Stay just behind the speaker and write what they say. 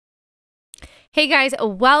Hey guys,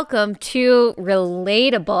 welcome to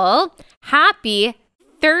Relatable. Happy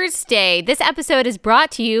Thursday. This episode is brought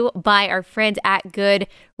to you by our friends at Good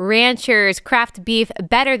Ranchers. Craft beef,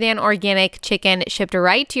 better than organic chicken, shipped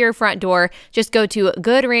right to your front door. Just go to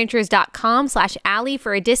goodranchers.com/Allie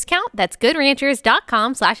for a discount. That's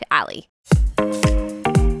goodranchers.com/Allie.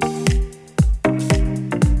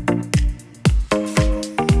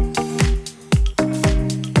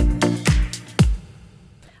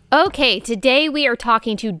 Okay, today we are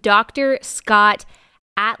talking to Dr. Scott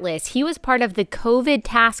Atlas. He was part of the COVID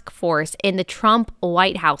task force in the Trump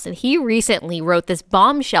White House, and he recently wrote this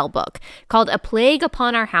bombshell book called A Plague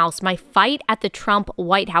Upon Our House, My Fight at the Trump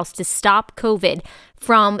White House to Stop COVID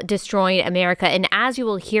from Destroying America. And as you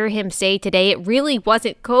will hear him say today, it really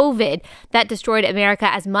wasn't COVID that destroyed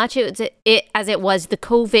America as much as it was the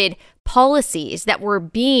COVID policies that were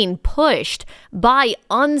being pushed by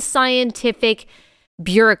unscientific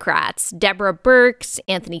bureaucrats. Deborah Birx,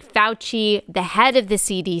 Anthony Fauci, the head of the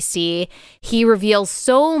CDC, he reveals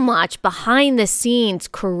so much behind the scenes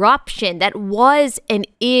corruption that was and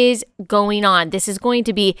is going on. This is going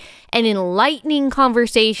to be an enlightening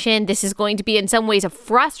conversation. This is going to be in some ways a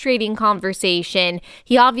frustrating conversation.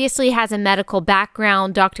 He obviously has a medical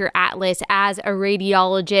background, Dr. Atlas, as a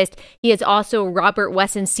radiologist. He is also Robert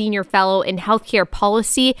Wesson Senior Fellow in Healthcare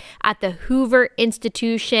Policy at the Hoover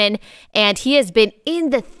Institution, and he has been in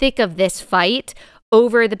the thick of this fight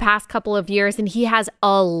over the past couple of years, and he has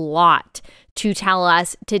a lot to tell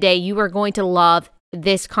us today. You are going to love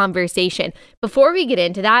this conversation. Before we get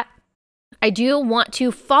into that, I do want to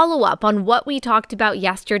follow up on what we talked about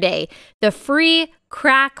yesterday, the free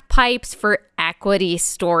crack pipes for equity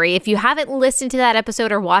story. If you haven't listened to that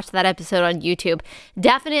episode or watched that episode on YouTube,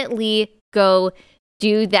 definitely go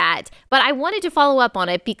do that. But I wanted to follow up on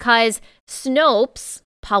it because Snopes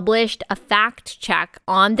published a fact check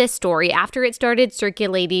on this story after it started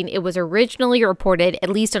circulating. It was originally reported,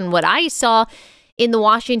 at least on what I saw, in the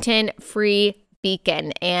Washington Free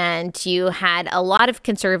Beacon, and you had a lot of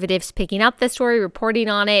conservatives picking up the story, reporting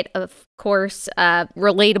on it, of course,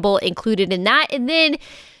 Relatable included in that. And then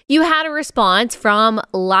you had a response from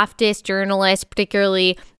leftist journalists,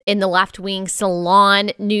 particularly in the left-wing Salon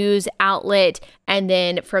news outlet, and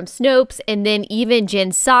then from Snopes, and then even Jen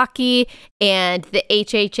Psaki and the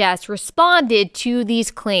HHS responded to these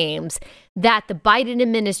claims that the Biden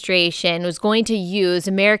administration was going to use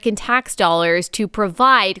American tax dollars to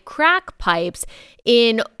provide crack pipes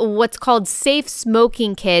in what's called safe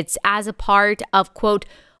smoking kits as a part of, quote,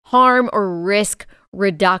 harm or risk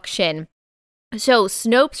reduction. So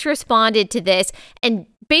Snopes responded to this and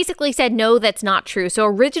basically said, no, that's not true. So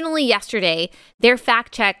originally yesterday, their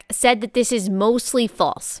fact check said that this is mostly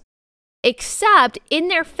false. Except in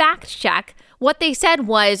their fact check, what they said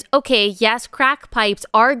was, okay, yes, crack pipes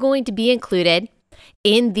are going to be included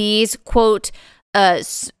in these, quote,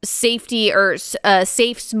 safety or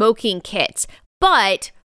safe smoking kits.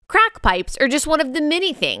 But crack pipes are just one of the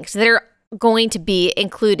many things that are going to be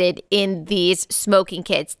included in these smoking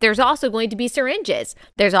kits. There's also going to be syringes.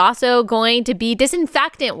 There's also going to be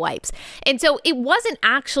disinfectant wipes. And so it wasn't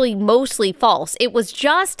actually mostly false. It was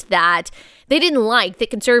just that they didn't like that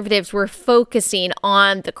conservatives were focusing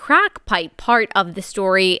on the crack pipe part of the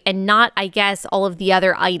story and not, I guess, all of the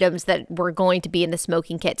other items that were going to be in the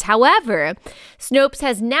smoking kits. However, Snopes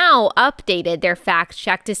has now updated their fact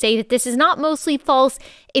check to say that this is not mostly false.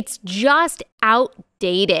 It's just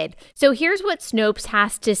outdated. So here's what Snopes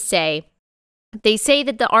has to say. They say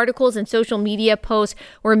that the articles and social media posts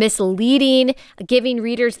were misleading, giving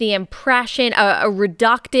readers the impression, a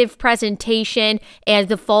reductive presentation, and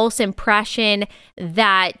the false impression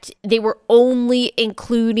that they were only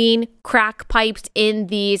including crack pipes in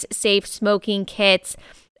these safe smoking kits.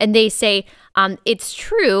 And they say it's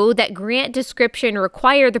true that grant description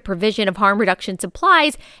required the provision of harm reduction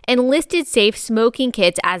supplies and listed safe smoking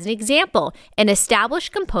kits as an example, an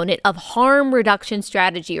established component of harm reduction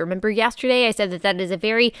strategy. Remember yesterday I said that that is a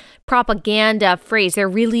very propaganda phrase. There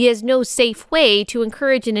really is no safe way to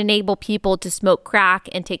encourage and enable people to smoke crack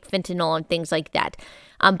and take fentanyl and things like that.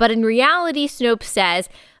 But in reality, Snopes says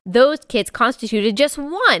those kits constituted just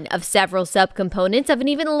one of several subcomponents of an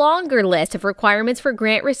even longer list of requirements for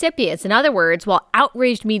grant recipients. In other words, while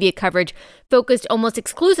outraged media coverage focused almost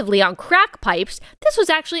exclusively on crack pipes, this was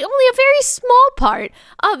actually only a very small part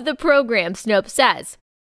of the program, Snopes says.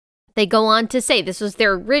 They go on to say this was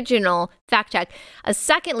their original fact check.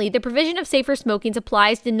 Secondly, the provision of safer smoking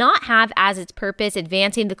supplies did not have as its purpose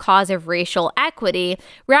advancing the cause of racial equity.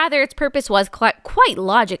 Rather, its purpose was quite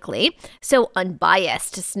logically, so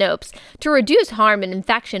unbiased to Snopes, to reduce harm and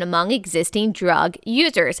infection among existing drug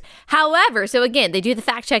users. However, so again, they do the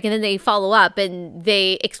fact check and then they follow up and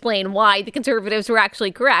they explain why the conservatives were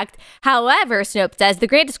actually correct. However, Snopes says the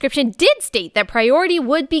grant description did state that priority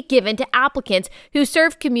would be given to applicants who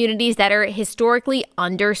serve communities that are historically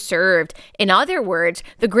underserved. In other words,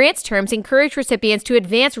 the grant's terms encourage recipients to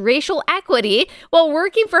advance racial equity while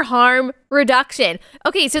working for harm reduction.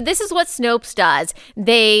 Okay, so this is what Snopes does.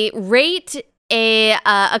 They rate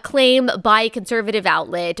a claim by a conservative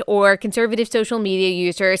outlet or conservative social media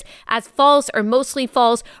users as false or mostly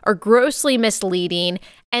false or grossly misleading.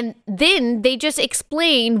 And then they just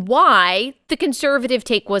explain why the conservative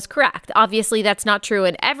take was correct. Obviously, that's not true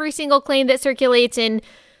in every single claim that circulates in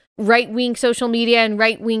right-wing social media and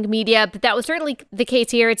right-wing media, but that was certainly the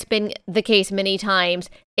case here. It's been the case many times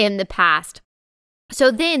in the past.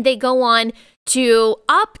 So then they go on to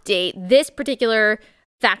update this particular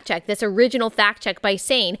fact check, this original fact check, by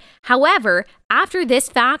saying, however, after this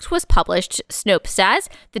fact was published, Snopes says,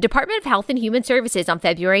 the Department of Health and Human Services on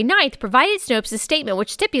February 9th provided Snopes a statement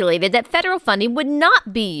which stipulated that federal funding would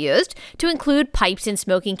not be used to include pipes in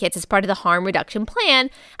smoking kits as part of the harm reduction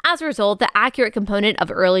plan. As a result, the accurate component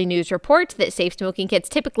of early news reports that safe smoking kits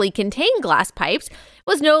typically contain glass pipes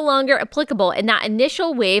was no longer applicable, and that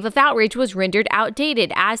initial wave of outrage was rendered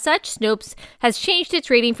outdated. As such, Snopes has changed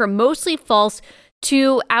its rating from mostly false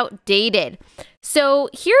to outdated. So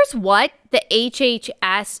here's what the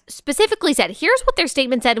HHS specifically said. Here's what their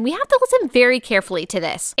statement said, and we have to listen very carefully to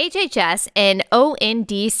this. HHS and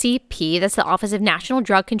ONDCP, that's the Office of National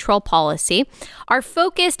Drug Control Policy, are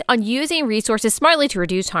focused on using resources smartly to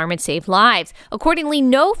reduce harm and save lives. Accordingly,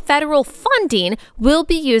 no federal funding will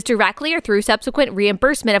be used directly or through subsequent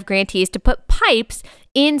reimbursement of grantees to put pipes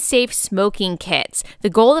in safe smoking kits. The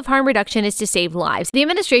goal of harm reduction is to save lives. The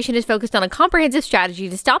administration is focused on a comprehensive strategy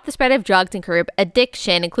to stop the spread of drugs and curb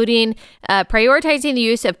addiction, including prioritizing the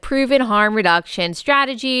use of proven harm reduction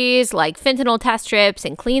strategies like fentanyl test strips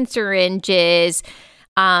and clean syringes,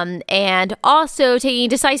 and also taking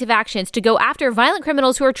decisive actions to go after violent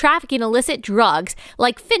criminals who are trafficking illicit drugs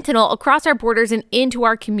like fentanyl across our borders and into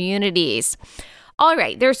our communities. All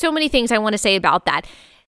right, there's so many things I want to say about that.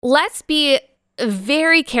 Let's be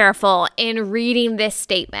very careful in reading this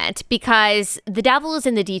statement because the devil is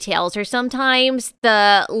in the details, or sometimes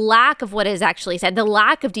the lack of what is actually said, the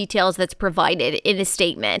lack of details that's provided in a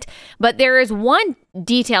statement. But there is one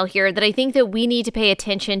detail here that I think that we need to pay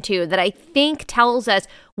attention to that I think tells us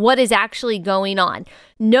what is actually going on.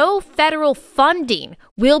 No federal funding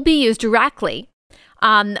will be used directly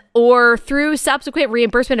or through subsequent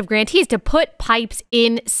reimbursement of grantees to put pipes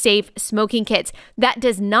in safe smoking kits. That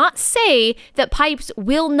does not say that pipes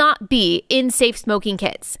will not be in safe smoking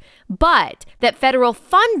kits, but that federal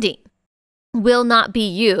funding will not be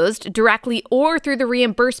used directly or through the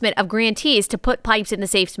reimbursement of grantees to put pipes in the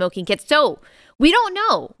safe smoking kits. So we don't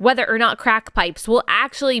know whether or not crack pipes will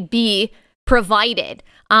actually be provided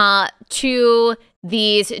to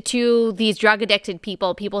these drug addicted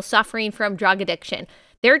people suffering from drug addiction.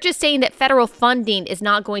 They're just saying that federal funding is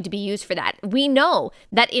not going to be used for that. We know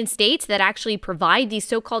that in states that actually provide these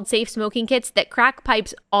so-called safe smoking kits, that crack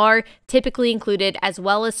pipes are typically included, as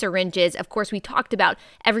well as syringes. Of course, we talked about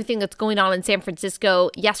everything that's going on in San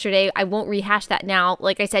Francisco yesterday. I won't rehash that now.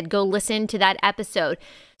 Like I said, go listen to that episode.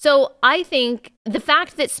 So I think the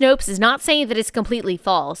fact that Snopes is not saying that it's completely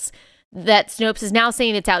false, that Snopes is now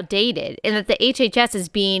saying it's outdated, and that the HHS is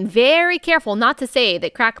being very careful not to say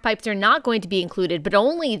that crack pipes are not going to be included, but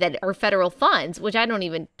only that our federal funds, which I don't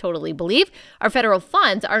even totally believe, our federal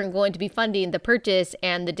funds aren't going to be funding the purchase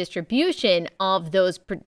and the distribution of those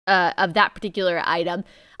of that particular item.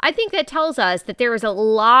 I think that tells us that there is a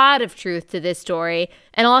lot of truth to this story.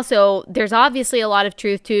 And also, there's obviously a lot of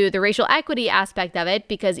truth to the racial equity aspect of it,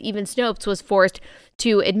 because even Snopes was forced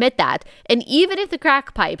to admit that. And even if the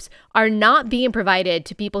crack pipes are not being provided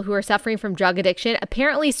to people who are suffering from drug addiction,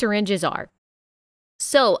 apparently syringes are.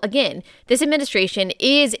 So again, this administration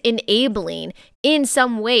is enabling in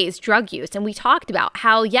some ways drug use. And we talked about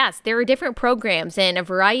how, yes, there are different programs in a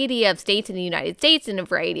variety of states in the United States and a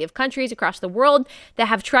variety of countries across the world that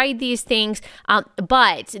have tried these things.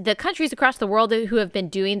 But the countries across the world who have been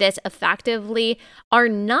doing this effectively are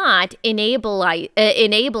not enabling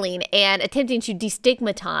and attempting to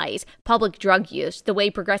destigmatize public drug use the way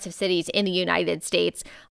progressive cities in the United States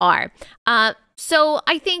are. So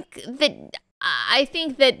I think that I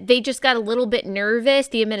think that they just got a little bit nervous.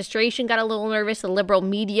 The administration got a little nervous. The liberal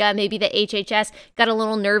media, maybe the HHS got a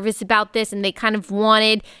little nervous about this, and they kind of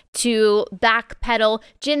wanted to backpedal.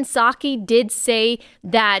 Jen Psaki did say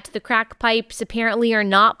that the crack pipes apparently are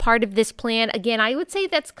not part of this plan. Again, I would say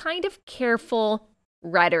that's kind of careful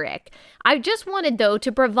rhetoric. I just wanted, though,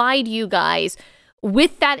 to provide you guys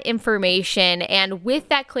with that information and with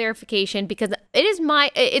that clarification, because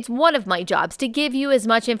it's one of my jobs to give you as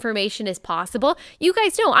much information as possible. You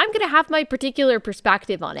guys know I'm going to have my particular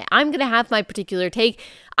perspective on it. I'm going to have my particular take.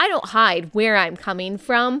 I don't hide where I'm coming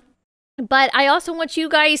from. But I also want you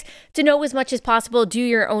guys to know as much as possible, do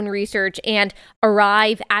your own research, and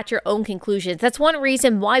arrive at your own conclusions. That's one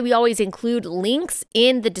reason why we always include links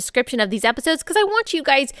in the description of these episodes, because I want you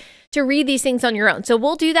guys to read these things on your own. So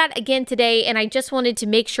we'll do that again today, and I just wanted to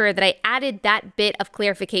make sure that I added that bit of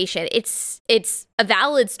clarification. It's a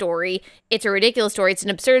valid story, it's a ridiculous story, it's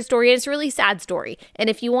an absurd story, and it's a really sad story. And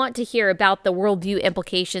if you want to hear about the worldview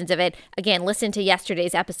implications of it, again, listen to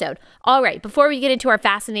yesterday's episode. All right, before we get into our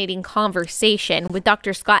fascinating conversation with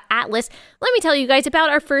Dr. Scott Atlas, let me tell you guys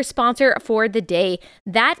about our first sponsor for the day.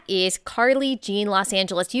 That is Carly Jean Los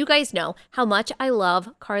Angeles. You guys know how much I love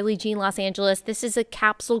Carly Jean Los Angeles. This is a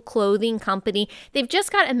capsule clothing company. They've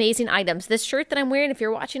just got amazing items. This shirt that I'm wearing, if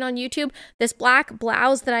you're watching on YouTube, this black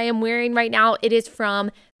blouse that I am wearing right now, it is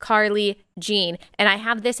from Carly Jean. And I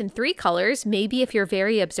have this in 3 colors. Maybe if you're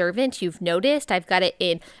very observant, you've noticed I've got it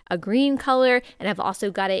in a green color, and I've also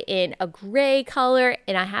got it in a gray color,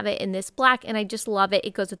 and I have it in this black, and I just love it.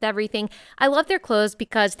 It goes with everything. I love their clothes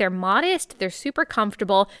because they're modest, they're super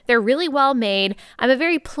comfortable, they're really well made. I'm a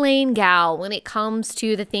very plain gal when it comes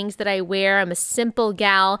to the things that I wear. I'm a simple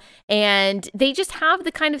gal, and they just have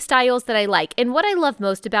the kind of styles that I like. And what I love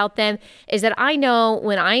most about them is that I know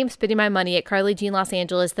when I am spending my money at Carly Jean Los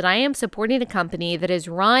Angeles that I am supporting a company that is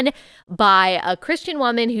run by a Christian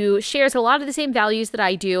woman who shares a lot of the same values that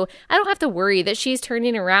I do. I don't have to worry that she's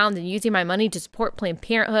turning around and using my money to support Planned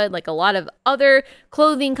Parenthood like a lot of other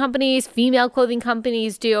clothing companies, female clothing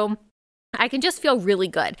companies do. I can just feel really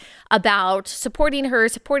good about supporting her,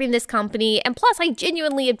 supporting this company. And plus, I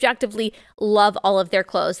genuinely, objectively love all of their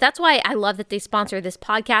clothes. That's why I love that they sponsor this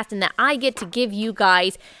podcast and that I get to give you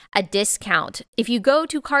guys a discount. If you go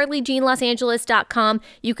to carlyjeanlosangeles.com,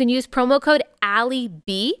 you can use promo code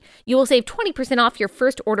AllieB. You will save 20% off your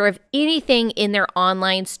first order of anything in their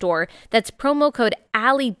online store. That's promo code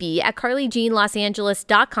AllieB at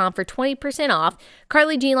carlyjeanlosangeles.com for 20% off.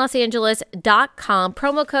 carlyjeanlosangeles.com,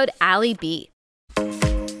 promo code AllieB.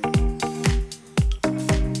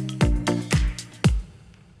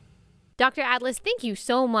 Dr. Atlas, thank you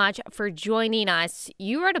so much for joining us.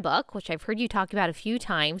 You wrote a book, which I've heard you talk about a few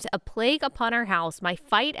times, A Plague Upon Our House, My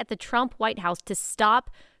Fight at the Trump White House to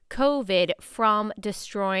Stop COVID from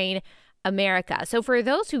Destroying America. So for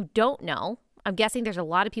those who don't know, I'm guessing there's a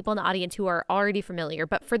lot of people in the audience who are already familiar,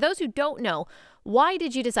 but for those who don't know, why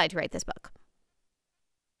did you decide to write this book?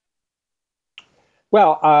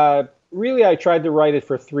 Well, really, I tried to write it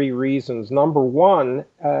for 3 reasons. Number one,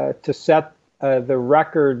 to set the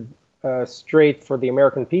record straight for the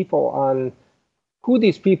American people on who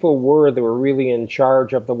these people were that were really in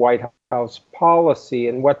charge of the White House policy.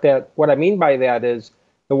 And what I mean by that is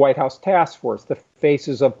the White House task force, the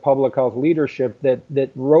faces of public health leadership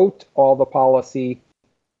that wrote all the policy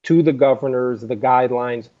to the governors, the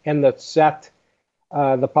guidelines, and that set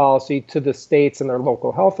the policy to the states and their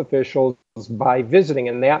local health officials by visiting.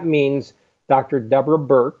 And that means Dr. Deborah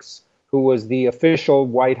Birx, who was the official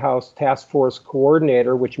White House task force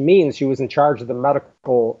coordinator, which means she was in charge of the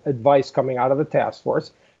medical advice coming out of the task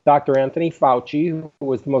force. Dr. Anthony Fauci, who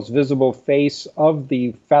was the most visible face of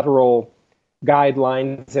the federal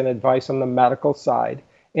guidelines and advice on the medical side.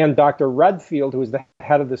 And Dr. Redfield, who is the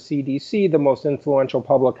head of the CDC, the most influential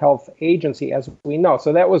public health agency, as we know.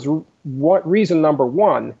 So that was reason number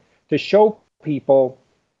one, to show people,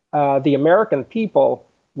 the American people,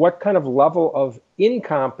 what kind of level of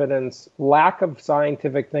incompetence, lack of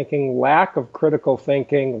scientific thinking, lack of critical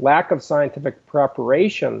thinking, lack of scientific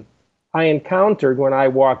preparation I encountered when I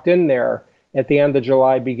walked in there at the end of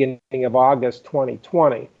July, beginning of August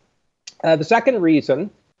 2020. The second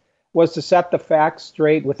reason was to set the facts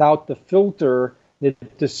straight without the filter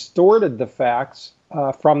that distorted the facts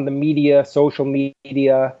from the media, social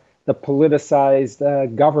media, the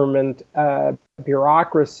politicized government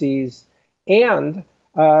bureaucracies, and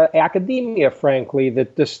academia, frankly,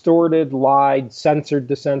 that distorted, lied, censored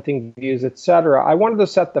dissenting views, etc. I wanted to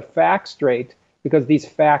set the facts straight because these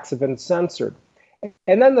facts have been censored.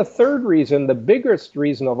 And then the third reason, the biggest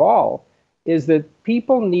reason of all, is that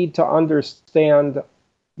people need to understand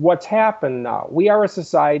what's happened now. We are a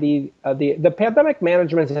society, the pandemic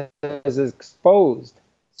management has exposed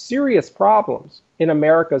serious problems in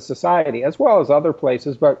America's society, as well as other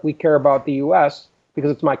places, but we care about the U.S.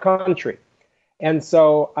 because it's my country. And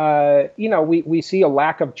so, we see a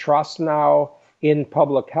lack of trust now in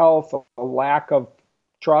public health, a lack of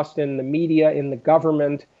trust in the media, in the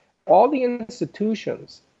government, all the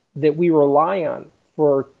institutions that we rely on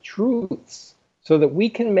for truths so that we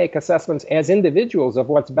can make assessments as individuals of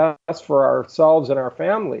what's best for ourselves and our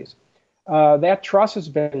families. That trust has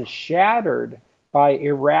been shattered by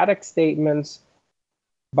erratic statements,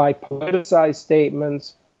 by politicized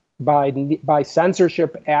statements, by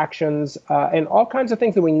censorship actions, and all kinds of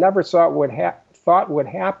things that we never thought would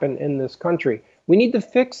happen in this country. We need to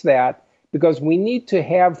fix that because we need to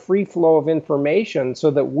have free flow of information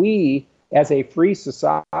so that we, as a free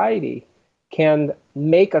society, can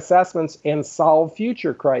make assessments and solve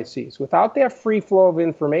future crises. Without that free flow of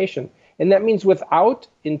information, and that means without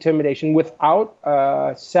intimidation, without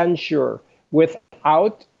censure,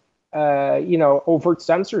 without overt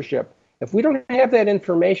censorship, if we don't have that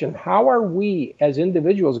information, how are we as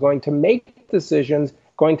individuals going to make decisions,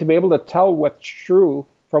 going to be able to tell what's true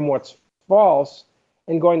from what's false,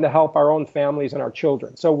 and going to help our own families and our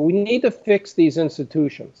children? So we need to fix these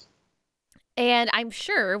institutions. And I'm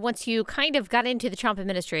sure once you kind of got into the Trump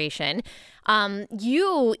administration,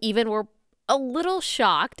 you even were a little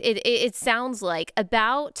shocked, it sounds like,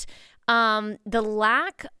 about the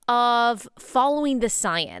lack of following the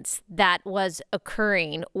science that was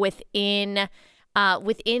occurring within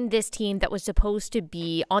this team that was supposed to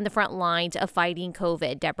be on the front lines of fighting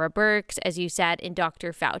COVID. Deborah Birx, as you said, and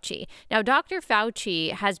Dr. Fauci. Now, Dr.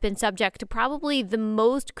 Fauci has been subject to probably the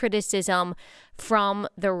most criticism from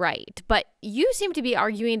the right, but you seem to be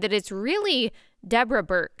arguing that it's really Deborah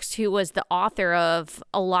Birx, who was the author of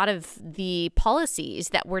a lot of the policies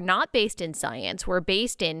that were not based in science, were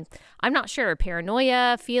based in, I'm not sure,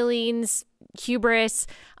 paranoia, feelings, hubris.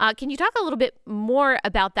 Can you talk a little bit more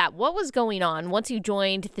about that? What was going on once you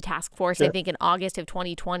joined the task force, Sure. I think in August of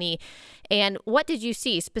 2020, and what did you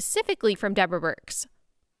see specifically from Deborah Birx?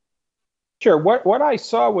 Sure. What I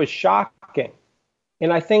saw was shocking.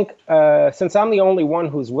 And I think since I'm the only one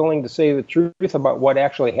who's willing to say the truth about what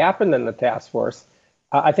actually happened in the task force,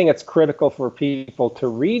 I think it's critical for people to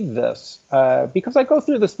read this because I go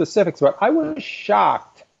through the specifics, but I was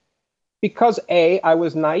shocked because, A, I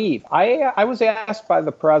was naive. I was asked by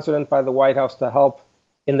the president, by the White House, to help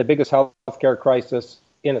in the biggest healthcare crisis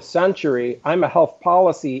in a century. I'm a health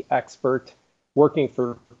policy expert working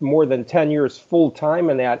for more than 10 years full time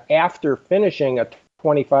in that after finishing a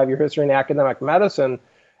 25-year history in academic medicine.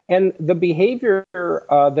 And the behavior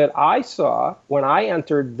that I saw when I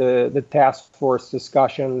entered the task force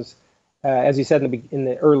discussions, as you said in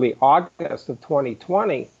the early August of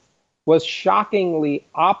 2020, was shockingly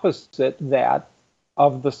opposite that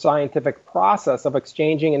of the scientific process of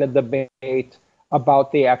exchanging in a debate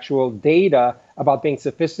about the actual data, about being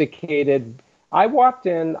sophisticated. I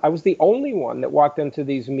was the only one that walked into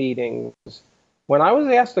these meetings. When I was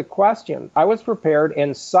asked a question, I was prepared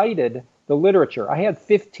and cited the literature. I had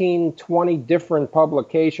 15, 20 different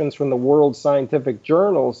publications from the world scientific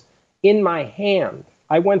journals in my hand.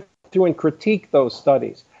 I went through and critiqued those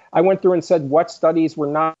studies. I went through and said what studies were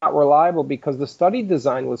not reliable because the study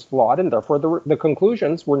design was flawed and therefore the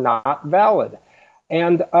conclusions were not valid.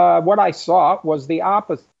 And what I saw was the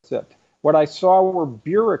opposite. What I saw were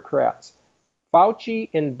bureaucrats. Fauci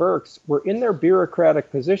and Birx were in their bureaucratic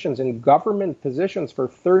positions, in government positions for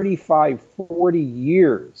 35, 40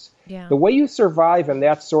 years. Yeah. The way you survive in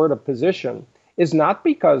that sort of position is not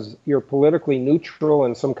because you're politically neutral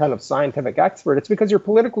and some kind of scientific expert. It's because you're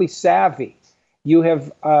politically savvy. You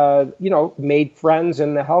have, made friends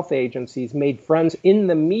in the health agencies, made friends in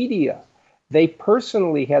the media. They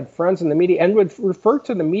personally had friends in the media and would refer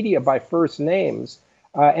to the media by first names.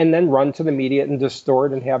 And then run to the media and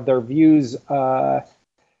distort and have their views they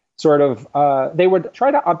would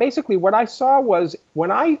try to, basically what I saw was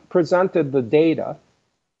when I presented the data,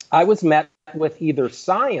 I was met with either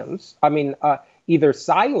silence, not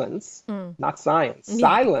science,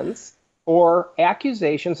 silence, or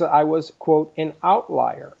accusations that I was, quote, an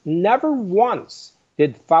outlier. Never once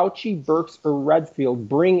did Fauci, Birx, or Redfield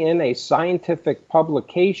bring in a scientific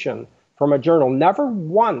publication from a journal. Never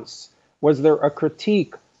once was there a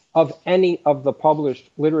critique of any of the published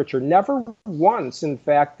literature. Never once, in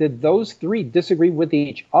fact, did those three disagree with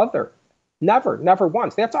each other. Never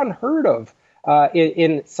once. That's unheard of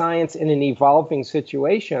in science in an evolving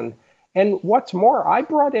situation. And what's more, I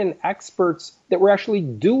brought in experts that were actually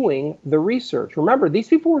doing the research. Remember, these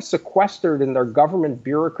people were sequestered in their government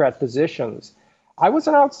bureaucrat positions. I was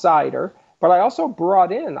an outsider, but I also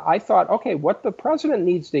brought in, I thought, okay, what the president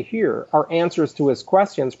needs to hear are answers to his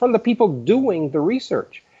questions from the people doing the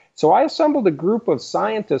research. So I assembled a group of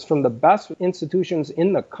scientists from the best institutions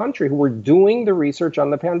in the country who were doing the research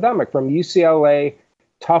on the pandemic, from UCLA,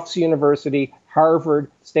 Tufts University,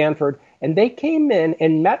 Harvard, Stanford, and they came in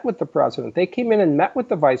and met with the president. They came in and met with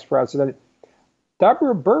the vice president.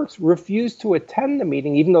 Deborah Birx refused to attend the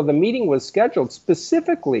meeting, even though the meeting was scheduled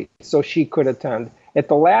specifically so she could attend. At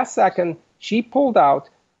the last second, she pulled out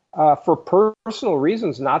for personal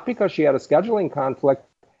reasons, not because she had a scheduling conflict,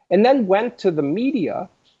 and then went to the media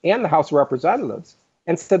and the House of Representatives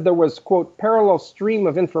and said there was, quote, parallel stream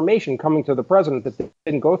of information coming to the president that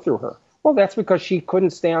didn't go through her. Well, that's because she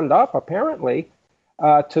couldn't stand up, apparently,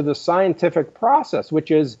 to the scientific process,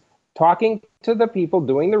 which is talking to the people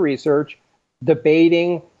doing the research,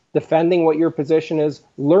 debating, defending what your position is,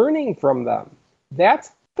 learning from them.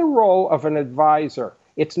 That's the role of an advisor.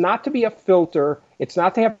 It's not to be a filter. It's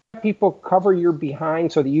not to have people cover your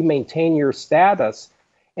behind so that you maintain your status.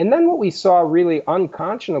 And then what we saw really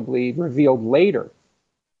unconscionably revealed later,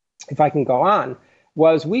 if I can go on,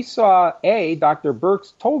 was we saw Dr.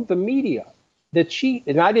 Birx told the media that she,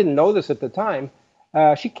 and I didn't know this at the time,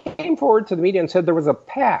 she came forward to the media and said there was a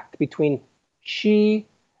pact between she,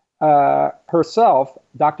 herself,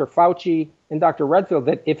 Dr. Fauci, and Dr. Redfield,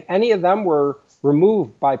 that if any of them were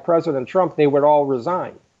removed by President Trump, they would all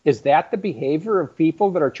resign. Is that the behavior of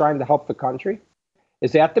people that are trying to help the country?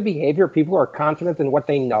 Is that the behavior of people who are confident in what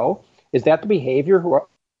they know? Is that the behavior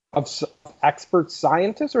of expert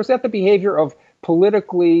scientists? Or is that the behavior of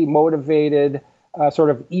politically motivated, sort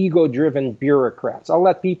of ego-driven bureaucrats? I'll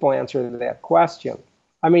let people answer that question.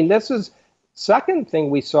 I mean, this is second thing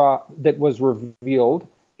we saw that was revealed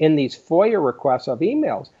in these FOIA requests of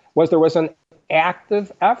emails was there was an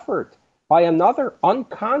active effort by another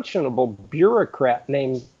unconscionable bureaucrat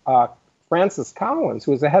named Francis Collins,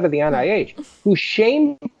 who was the head of the NIH, who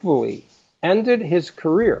shamefully ended his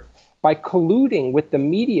career by colluding with the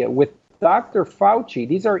media, with Dr. Fauci.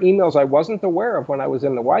 These are emails I wasn't aware of when I was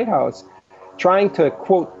in the White House, trying to,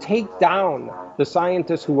 quote, take down the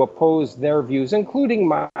scientists who opposed their views, including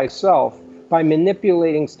myself, by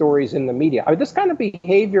manipulating stories in the media. I mean, this kind of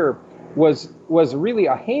behavior was really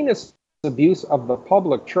a heinous abuse of the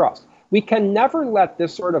public trust. We can never let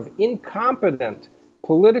this sort of incompetent,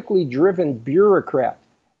 politically driven bureaucrat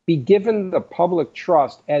be given the public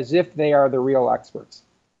trust as if they are the real experts.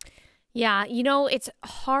 Yeah, it's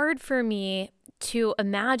hard for me to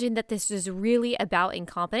imagine that this is really about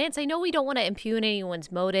incompetence. I know we don't want to impugn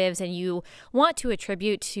anyone's motives, and you want to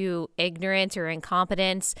attribute to ignorance or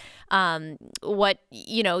incompetence what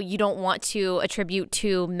you don't want to attribute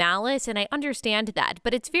to malice, and I understand that.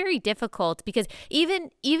 But it's very difficult because even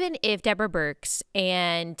if Deborah Birx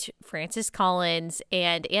and Francis Collins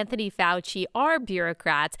and Anthony Fauci are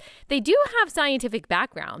bureaucrats, they do have scientific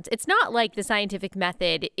backgrounds. It's not like the scientific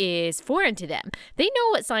method is foreign to them. They know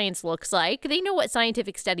what science looks like. They know what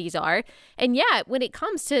scientific studies are. And yet, when it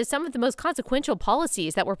comes to some of the most consequential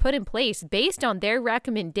policies that were put in place based on their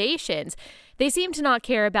recommendations, they seem to not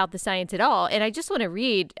care about the science at all. And I just want to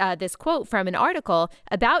read this quote from an article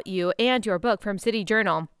about you and your book from City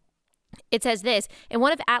Journal. It says this: in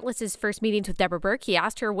one of Atlas's first meetings with Deborah Birx, he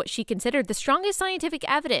asked her what she considered the strongest scientific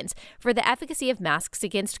evidence for the efficacy of masks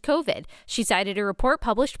against COVID. She cited a report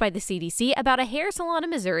published by the CDC about a hair salon in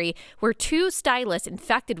Missouri where 2 stylists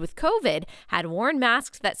infected with COVID had worn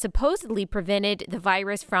masks that supposedly prevented the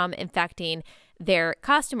virus from infecting their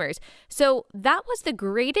customers. So that was the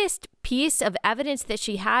greatest piece of evidence that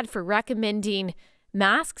she had for recommending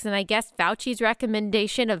masks, and I guess Fauci's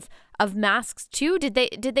recommendation of masks too. Did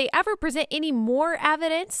they ever present any more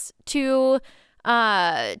evidence to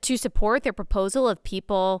support their proposal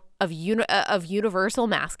of universal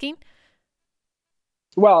masking?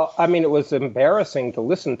 Well, I mean, it was embarrassing to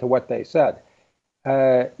listen to what they said.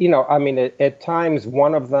 At times,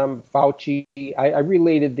 one of them, Fauci, I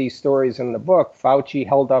related these stories in the book. Fauci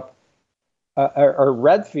held up, or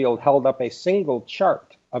Redfield held up a single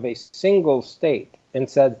chart of a single state and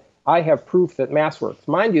said, I have proof that masks works.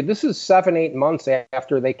 Mind you, this is 7-8 months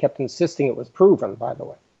after they kept insisting it was proven, by the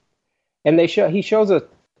way. And he shows a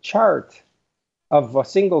chart of a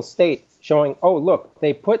single state showing, oh, look,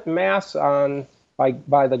 they put masks on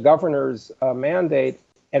by the governor's mandate,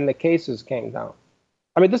 and the cases came down.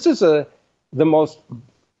 I mean, this is the most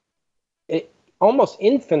almost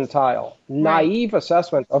infantile, naive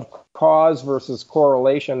assessment of cause versus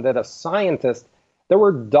correlation that a scientist. There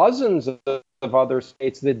were dozens of other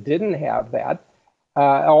states that didn't have that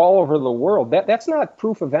all over the world. That's not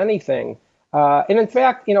proof of anything And in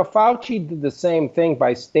fact, Fauci did the same thing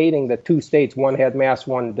by stating that 2 states, one had masks,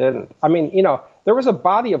 one didn't. I mean, there was a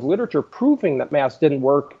body of literature proving that masks didn't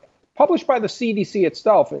work, published by the CDC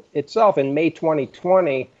itself in May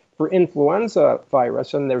 2020 for influenza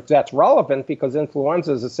virus. And that's relevant because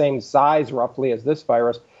influenza is the same size roughly as this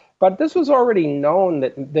virus. But this was already known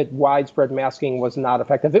that widespread masking was not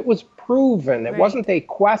effective. It was proven. It wasn't a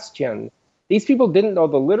question. These people didn't know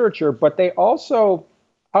the literature, but they also...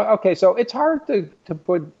 Okay, so it's hard to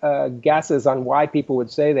put guesses on why people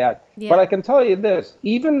would say that. Yeah. But I can tell you this,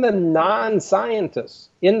 even the non-scientists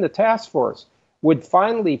in the task force would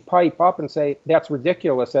finally pipe up and say, that's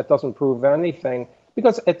ridiculous, that doesn't prove anything.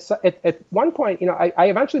 Because at one point, I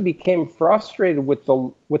eventually became frustrated with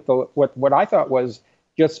what I thought was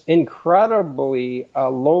just incredibly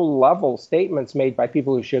low-level statements made by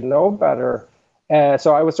people who should know better.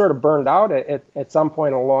 So I was sort of burned out at some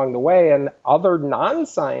point along the way, and other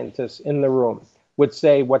non-scientists in the room would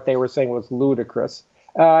say what they were saying was ludicrous.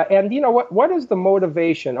 And what is the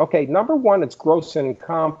motivation? Okay, number one, it's gross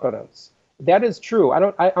incompetence. That is true.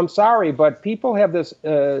 I'm sorry, but people have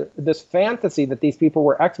this fantasy that these people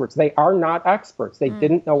were experts. They are not experts. They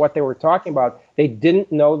didn't know what they were talking about. They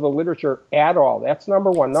didn't know the literature at all. That's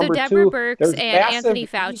number one. Number two, Deborah Birx and Anthony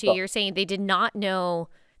Fauci, you're saying they did not know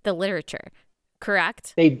the literature.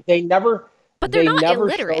 Correct. They never. But they're not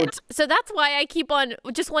illiterate. So that's why I keep on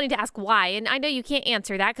just wanting to ask why. And I know you can't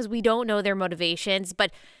answer that because we don't know their motivations, but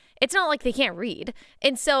it's not like they can't read.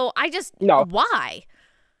 And so why?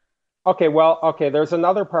 Okay, there's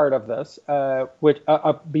another part of this, which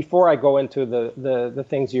before I go into the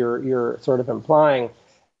things you're sort of implying,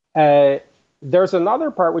 there's another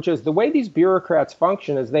part, which is the way these bureaucrats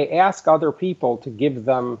function is they ask other people to give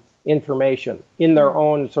them information in their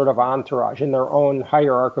own sort of entourage, in their own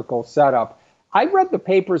hierarchical setup. I read the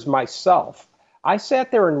papers myself. I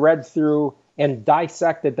sat there and read through and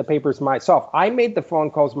dissected the papers myself. I made the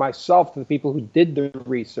phone calls myself to the people who did the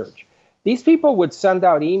research. These people would send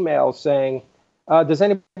out emails saying, does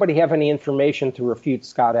anybody have any information to refute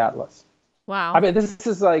Scott Atlas? Wow. I mean, this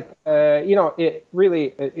is like, it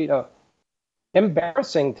really,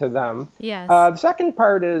 embarrassing to them. Yes. The second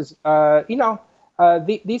part is,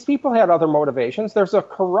 these people had other motivations. There's a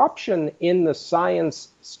corruption in the science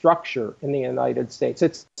structure in the United States.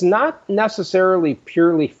 It's not necessarily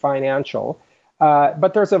purely financial,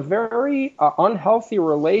 but there's a very unhealthy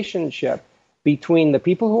relationship between the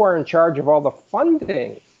people who are in charge of all the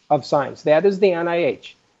funding of science. That is the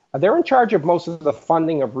NIH. They're in charge of most of the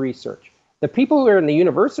funding of research. The people who are in the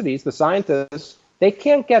universities, the scientists, they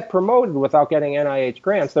can't get promoted without getting NIH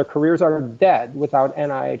grants. Their careers are dead without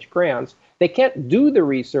NIH grants. They can't do the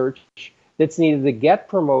research that's needed to get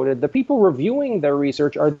promoted. The people reviewing their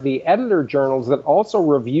research are the editor journals that also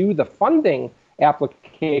review the funding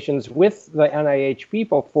applications with the NIH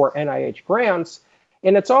people for NIH grants.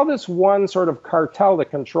 And it's all this one sort of cartel that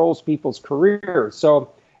controls people's careers. So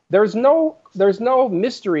there's no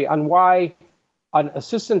mystery on why an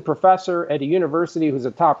assistant professor at a university who's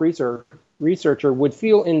a top researcher would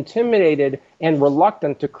feel intimidated and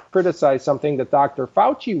reluctant to criticize something that Dr.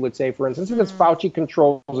 Fauci would say, for instance, because Fauci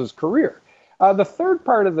controls his career. The third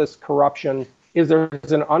part of this corruption is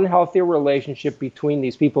there's an unhealthy relationship between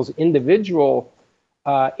these people's individual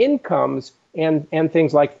incomes and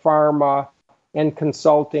things like pharma and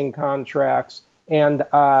consulting contracts and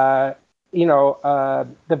the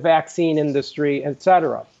vaccine industry, et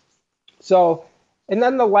cetera. So, and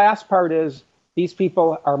then the last part is these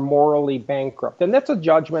people are morally bankrupt. And that's a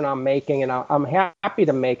judgment I'm making, and I'm happy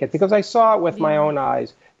to make it because I saw it with my own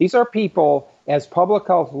eyes. These are people, as public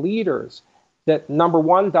health leaders, that number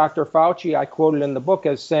one, Dr. Fauci, I quoted in the book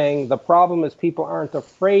as saying, the problem is people aren't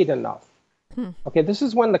afraid enough. Okay, this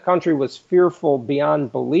is when the country was fearful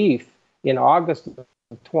beyond belief in August of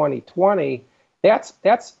 2020. That's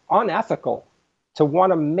unethical to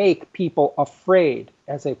want to make people afraid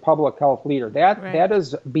as a public health leader. That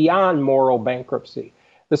is beyond moral bankruptcy.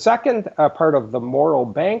 The second part of the moral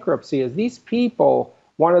bankruptcy is these people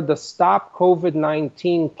wanted to stop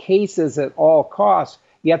COVID-19 cases at all costs,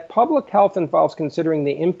 yet public health involves considering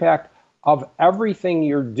the impact of everything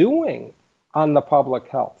you're doing on the public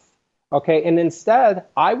health. Okay, and instead,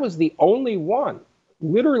 I was the only one,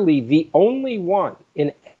 literally the only one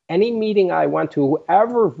in any meeting I went to who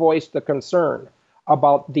ever voiced a concern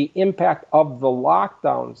about the impact of the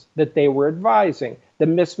lockdowns that they were advising, the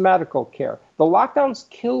missed medical care. The lockdowns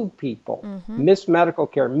killed people, missed medical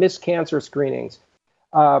care, missed cancer screenings,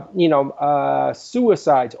 suicides,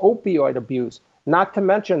 opioid abuse, not to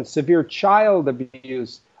mention severe child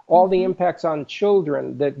abuse, all the impacts on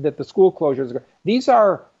children that the school closures. These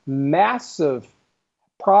are massive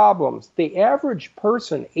problems. The average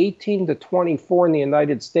person, 18 to 24 in the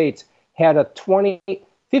United States, had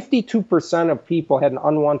 52% of people had an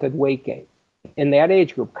unwanted weight gain in that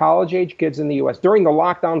age group, college-age kids in the U.S. during the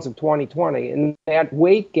lockdowns of 2020, and that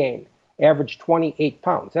weight gain averaged 28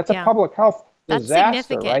 pounds. That's a public health disaster, that's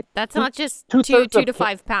significant. right? That's not just 2 to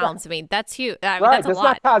 5 pounds. I mean, that's huge. I mean, right, that's a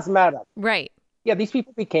lot. Not cosmetic. Right. Yeah, these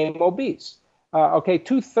people became obese. Okay,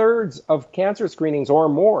 2/3 of cancer screenings or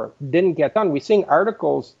more didn't get done. We're seeing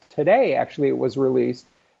articles today, actually, it was released,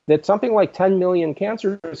 that something like 10 million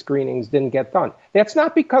cancer screenings didn't get done. That's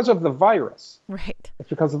not because of the virus. Right. It's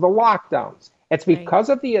because of the lockdowns. It's because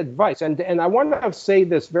of the advice. And I want to say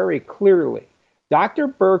this very clearly. Dr.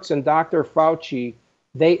 Birx and Dr. Fauci,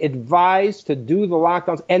 they advised to do the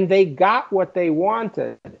lockdowns, and they got what they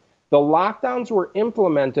wanted. The lockdowns were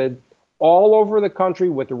implemented all over the country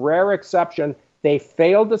with rare exception. They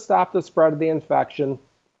failed to stop the spread of the infection.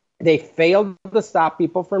 They failed to stop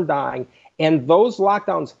people from dying. And those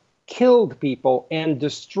lockdowns killed people and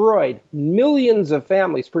destroyed millions of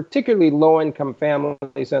families, particularly low-income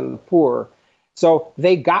families and the poor. So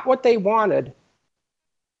they got what they wanted.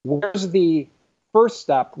 Where's the first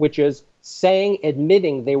step, which is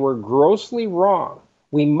admitting they were grossly wrong?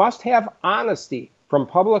 We must have honesty from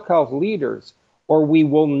public health leaders, or we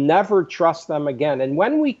will never trust them again. And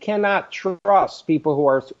when we cannot trust people who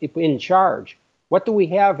are in charge, what do we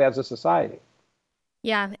have as a society?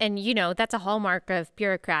 Yeah, and that's a hallmark of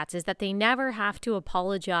bureaucrats, is that they never have to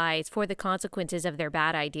apologize for the consequences of their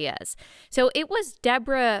bad ideas. So it was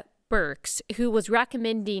Deborah Birx who was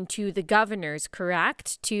recommending to the governors,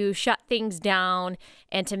 correct, to shut things down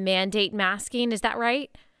and to mandate masking. Is that right?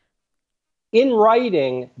 In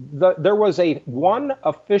writing, there was one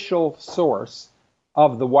official source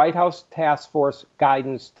of the White House task force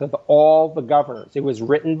guidance to all the governors. It was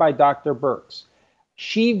written by Dr. Birx.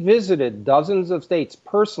 She visited dozens of states,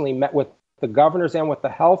 personally met with the governors and with the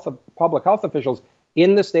public health officials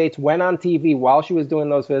in the states, went on TV while she was doing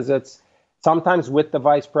those visits, sometimes with the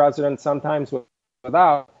vice president, sometimes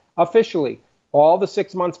without, officially. All the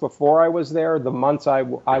 6 months before I was there, the months I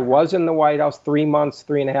was in the White House, 3 months,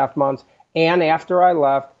 3.5 months, and after I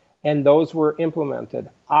left, and those were implemented.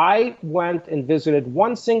 I went and visited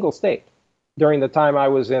one single state during the time I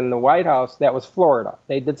was in the White House. That was Florida.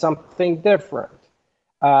 They did something different.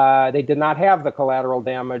 They did not have the collateral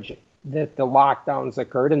damage that the lockdowns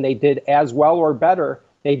occurred, and they did as well or better.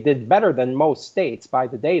 They did better than most states by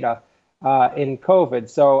the data in COVID.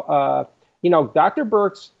 So, Dr.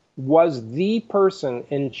 Birx was the person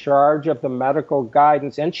in charge of the medical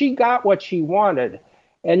guidance, and she got what she wanted.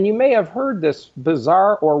 And you may have heard this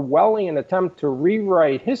bizarre Orwellian attempt to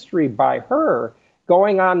rewrite history by her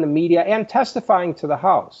going on the media and testifying to the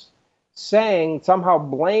House, saying, somehow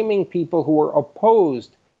blaming people who were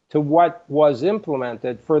opposed to what was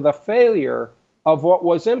implemented for the failure of what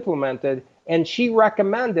was implemented. And she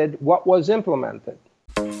recommended what was implemented.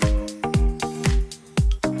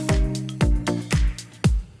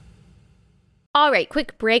 All right,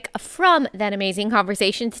 quick break from that amazing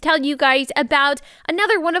conversation to tell you guys about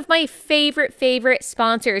another one of my favorite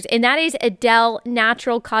sponsors, and that is Adele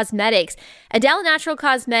Natural Cosmetics. Adele Natural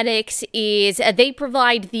Cosmetics they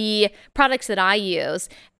provide the products that I use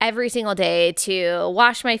every single day to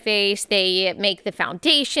wash my face. They make the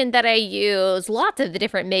foundation that I use, lots of the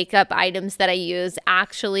different makeup items that I use,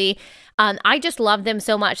 actually. I just love them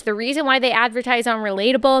so much. The reason why they advertise on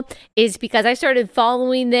Relatable is because I started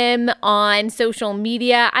following them on social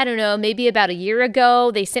media, I don't know, maybe about a year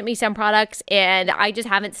ago. They sent me some products and I just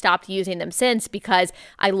haven't stopped using them since because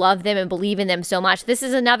I love them and believe in them so much. This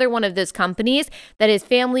is another one of those companies that is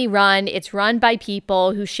family run. It's run by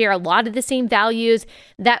people who share a lot of the same values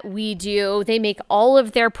that we do. They make all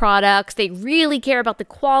of their products. They really care about the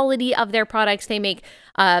quality of their products. They make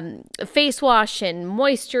face wash and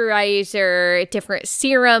moisturizer, different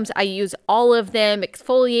serums. I use all of them.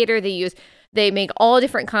 Exfoliator. They make all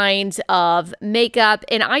different kinds of makeup,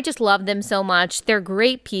 and I just love them so much. They're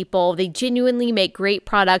great people. They genuinely make great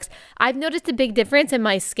products. I've noticed a big difference in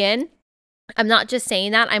my skin. I'm not just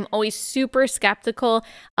saying that. I'm always super skeptical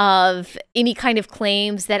of any kind of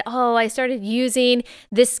claims that, I started using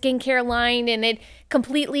this skincare line and it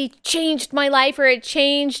completely changed my life, or it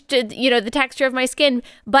changed, the texture of my skin.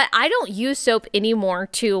 But I don't use soap anymore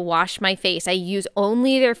to wash my face. I use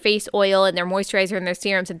only their face oil and their moisturizer and their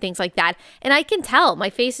serums and things like that. And I can tell my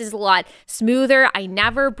face is a lot smoother. I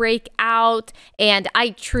never break out. And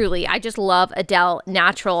I just love Adele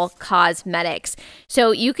Natural Cosmetics.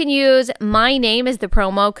 So you can use my name as the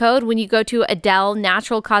promo code when you go to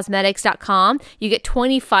AdeleNaturalCosmetics.com. You get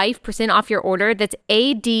 25% off your order. That's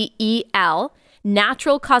ADEL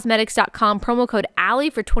naturalcosmetics.com, promo code Allie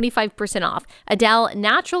for 25% off. Adele,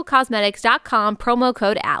 naturalcosmetics.com, promo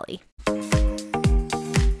code Allie.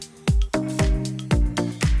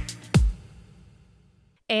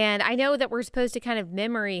 And I know that we're supposed to kind of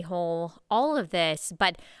memory hole all of this,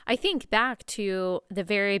 but I think back to the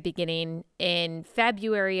very beginning in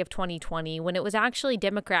February of 2020, when it was actually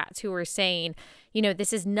Democrats who were saying, you know,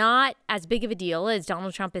 this is not as big of a deal as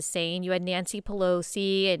Donald Trump is saying. You had Nancy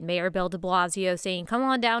Pelosi and Mayor Bill de Blasio saying, come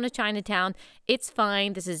on down to Chinatown. It's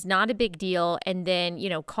fine. This is not a big deal. And then, you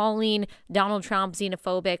know, calling Donald Trump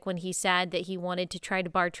xenophobic when he said that he wanted to try to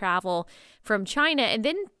bar travel from China. And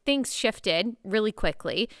then things shifted really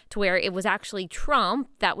quickly to where it was actually Trump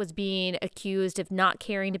that was being accused of not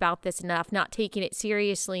caring about this enough, not taking it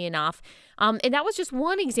seriously enough. And that was just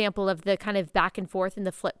one example of the kind of back and forth and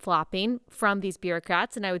the flip-flopping from these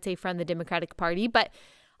bureaucrats, and I would say from the Democratic Party. But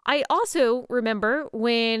I also remember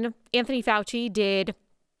when Anthony Fauci did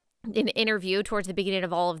an interview towards the beginning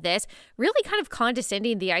of all of this, really kind of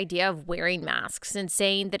condescending the idea of wearing masks and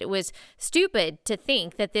saying that it was stupid to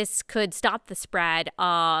think that this could stop the spread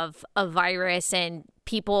of a virus and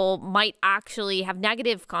people might actually have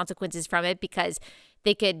negative consequences from it because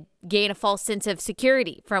they could gain a false sense of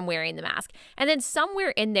security from wearing the mask. And then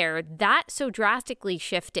somewhere in there, that so drastically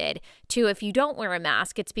shifted to, if you don't wear a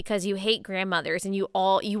mask, it's because you hate grandmothers and you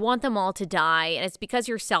want them all to die. And it's because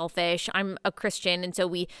you're selfish. I'm a Christian. And so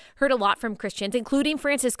we heard a lot from Christians, including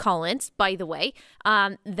Francis Collins, by the way,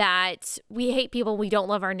 that we hate people. We don't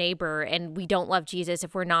love our neighbor and we don't love Jesus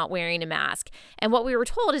if we're not wearing a mask. And what we were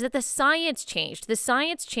told is that the science changed. The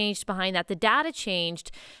science changed behind that. The data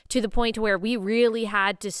changed to the point where we really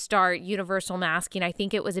had to start universal masking. I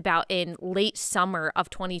think it was about in late summer of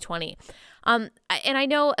 2020. And I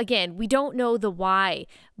know, again, we don't know the why,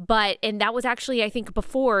 and that was actually, I think,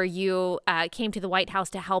 before you came to the White House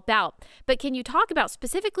to help out. But can you talk about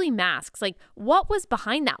specifically masks? Like, what was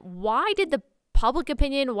behind that? Why did the public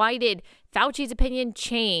opinion, why did Fauci's opinion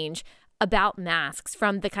change about masks,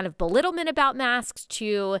 from the kind of belittlement about masks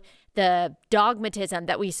to the dogmatism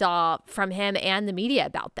that we saw from him and the media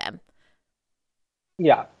about them?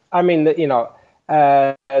 Yeah, I mean,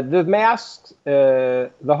 the masks,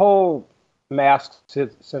 the whole mask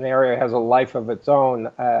scenario has a life of its own,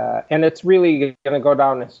 and it's really going to go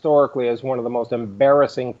down historically as one of the most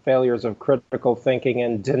embarrassing failures of critical thinking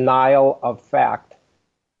and denial of fact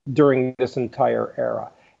during this entire era.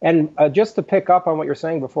 And just to pick up on what you're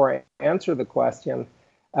saying before I answer the question,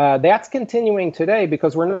 that's continuing today,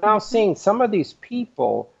 because we're now seeing some of these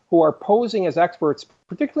people who are posing as experts,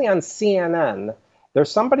 particularly on CNN. There's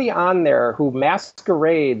somebody on there who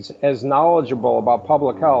masquerades as knowledgeable about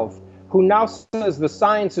public health, who now says the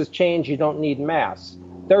science has changed, you don't need masks.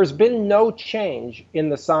 There's been no change in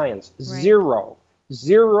the science. Right.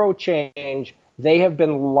 Zero change. They have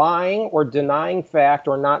been lying or denying fact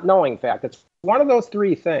or not knowing fact. It's one of those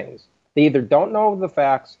three things. They either don't know the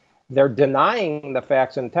facts, they're denying the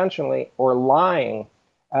facts intentionally, or lying.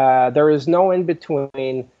 There is no in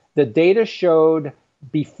between. The data showed,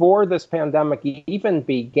 before this pandemic even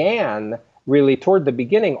began, really toward the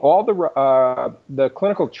beginning, all the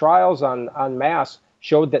clinical trials on masks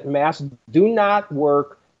showed that masks do not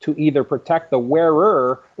work to either protect the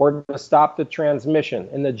wearer or to stop the transmission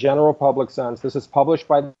in the general public sense. This is published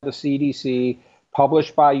by the CDC,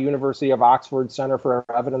 published by University of Oxford Center for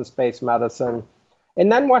Evidence-Based Medicine.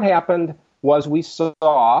 And then what happened was we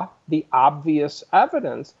saw the obvious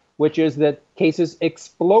evidence, which is that cases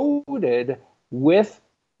exploded with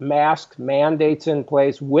mask mandates in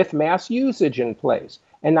place, with mask usage in place.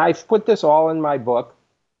 And I've put this all in my book,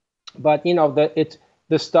 but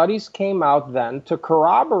the studies came out then to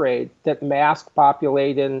corroborate that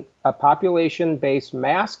population-based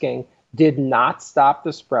masking did not stop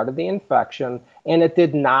the spread of the infection, and it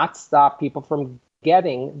did not stop people from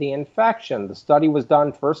getting the infection. The study was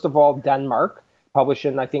done, first of all, Denmark, published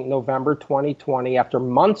in, I think, November 2020, after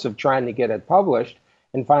months of trying to get it published,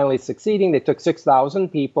 and finally succeeding. They took 6,000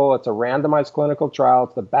 people. It's a randomized clinical trial.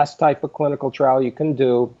 It's the best type of clinical trial you can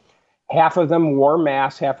do. Half of them wore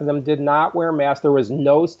masks. Half of them did not wear masks. There was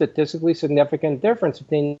no statistically significant difference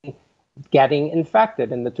between getting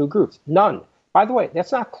infected in the two groups. None. By the way,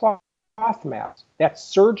 that's not cloth masks. That's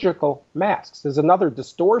surgical masks. There's another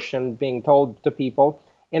distortion being told to people.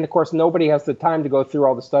 And of course, nobody has the time to go through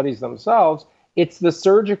all the studies themselves. It's the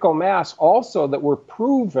surgical masks also that were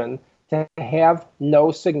proven to have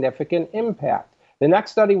no significant impact. The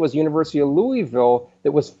next study was University of Louisville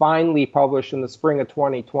that was finally published in the spring of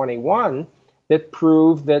 2021 that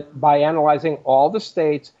proved that by analyzing all the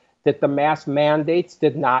states, that the mask mandates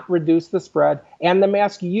did not reduce the spread, and the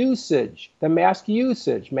mask usage,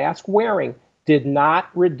 mask wearing, did not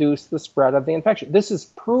reduce the spread of the infection. This is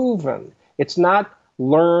proven. It's not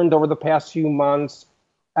learned over the past few months.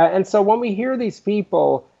 And so when we hear these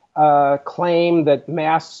people claim that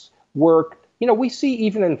masks work, we see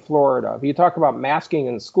even in Florida, if you talk about masking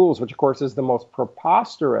in schools, which of course is the most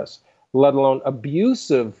preposterous, let alone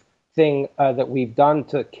abusive thing that we've done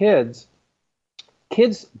to kids,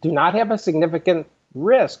 kids do not have a significant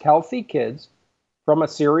risk, healthy kids, from a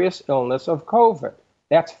serious illness of COVID.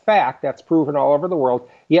 That's fact. That's proven all over the world.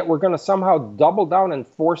 Yet we're going to somehow double down and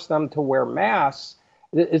force them to wear masks.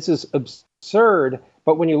 This is absurd.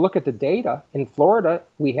 But when you look at the data in Florida,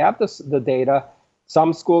 we have the data.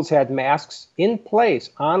 Some schools had masks in place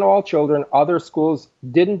on all children. Other schools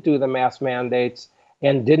didn't do the mask mandates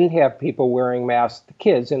and didn't have people wearing masks, the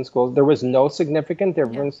kids in schools. There was no significant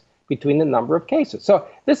difference between the number of cases. So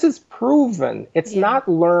this is proven. It's not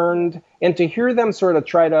learned. And to hear them sort of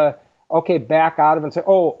try to, back out of it and say,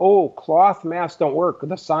 oh, cloth masks don't work.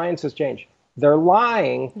 The science has changed. They're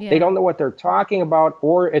lying. They don't know what they're talking about,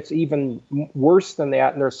 or it's even worse than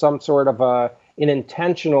that. And there's some sort of an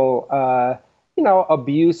intentional,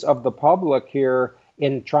 abuse of the public here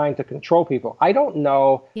in trying to control people. I don't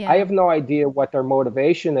know. I have no idea what their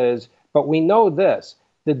motivation is, but we know this.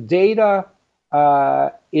 The data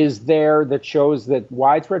is there that shows that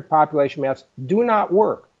widespread population masks do not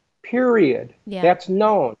work, period. That's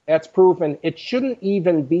known. That's proven. It shouldn't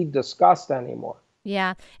even be discussed anymore.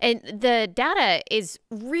 Yeah. And the data is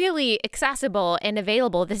really accessible and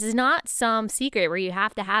available. This is not some secret where you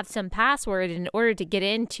have to have some password in order to get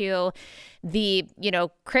into the,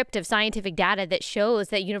 crypt of scientific data that shows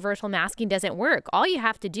that universal masking doesn't work. All you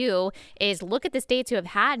have to do is look at the states who have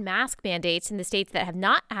had mask mandates and the states that have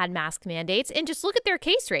not had mask mandates and just look at their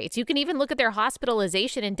case rates. You can even look at their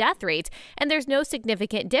hospitalization and death rates, and there's no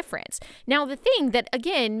significant difference. Now, the thing that,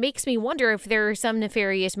 again, makes me wonder if there are some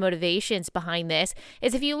nefarious motivations behind this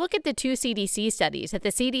is if you look at the two CDC studies that the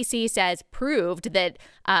CDC says proved that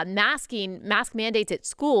mask mandates at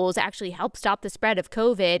schools actually help stop the spread of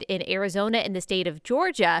COVID in Arizona and the state of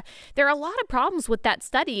Georgia, there are a lot of problems with that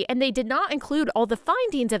study, and they did not include all the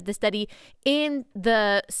findings of the study in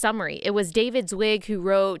the summary. It was David Zwig who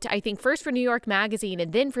wrote, I think, first for New York Magazine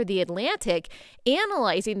and then for The Atlantic,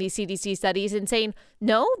 analyzing these CDC studies and saying,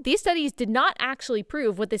 no, these studies did not actually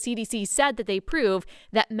prove what the CDC said that they prove,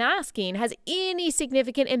 that masking has any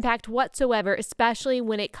significant impact whatsoever, especially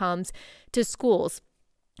when it comes to schools.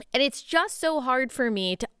 And it's just so hard for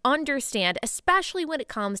me to understand, especially when it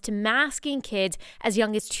comes to masking kids as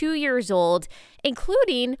young as 2 years old,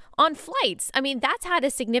 including on flights. I mean, that's had a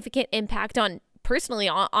significant impact personally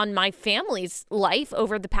on my family's life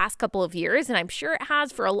over the past couple of years, and I'm sure it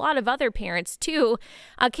has for a lot of other parents too.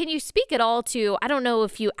 Can you speak at all to, I don't know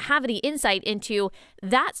if you have any insight into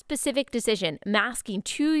that specific decision, masking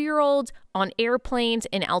 2-year-olds on airplanes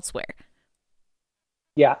and elsewhere?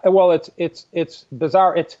 Yeah, well, it's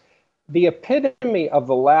bizarre. It's the epitome of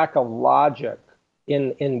the lack of logic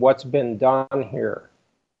in what's been done here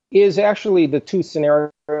is actually the two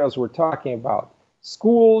scenarios we're talking about,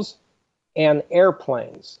 schools and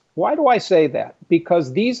airplanes. Why do I say that?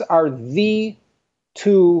 Because these are the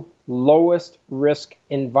two lowest risk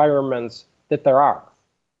environments that there are.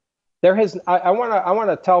 I want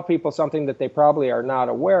to tell people something that they probably are not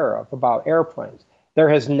aware of about airplanes. There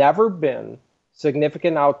has never been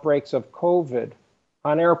significant outbreaks of COVID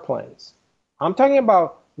on airplanes. I'm talking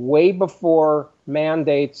about way before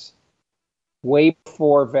mandates, way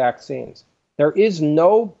before vaccines. There is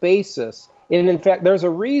no basis. And in fact, there's a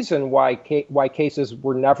reason why cases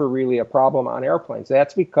were never really a problem on airplanes.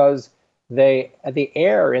 That's because the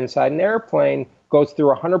air inside an airplane goes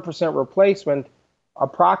through 100% replacement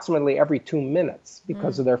approximately every 2 minutes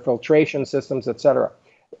because of their filtration systems, et cetera.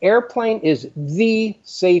 Airplane is the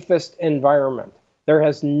safest environment. There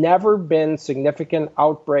has never been significant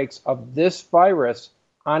outbreaks of this virus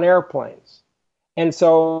on airplanes. And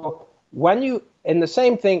so and the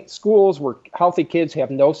same thing, schools where healthy kids have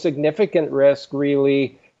no significant risk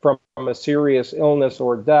really from a serious illness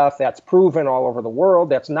or death. That's proven all over the world.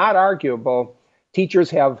 That's not arguable. Teachers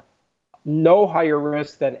have no higher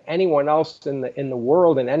risk than anyone else in the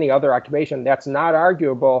world in any other occupation. That's not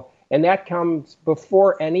arguable. And that comes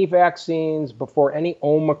before any vaccines, before any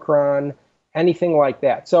Omicron, anything like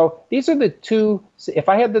that. So these are the two. If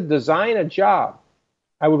I had to design a job,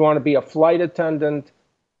 I would want to be a flight attendant.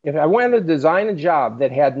 If I wanted to design a job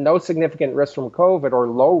that had no significant risk from COVID or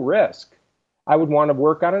low risk, I would want to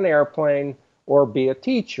work on an airplane or be a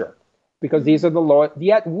teacher, because these are the lowest.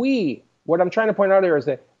 Yet what I'm trying to point out here is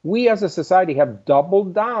that we as a society have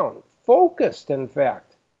doubled down, focused, in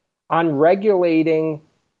fact, on regulating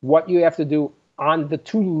what you have to do on the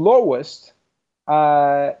two lowest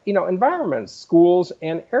environments, schools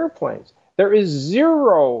and airplanes. There is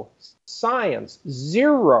zero science,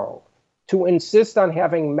 zero, to insist on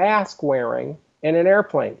having mask wearing in an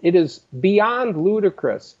airplane. It is beyond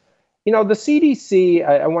ludicrous. The CDC,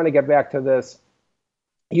 I want to get back to this.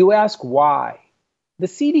 You ask why. The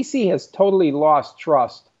CDC has totally lost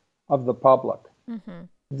trust of the public. Mm-hmm.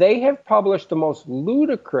 They have published the most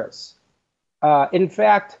ludicrous, in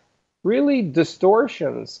fact, really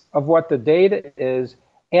distortions of what the data is.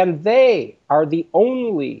 And they are the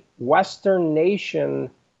only Western nation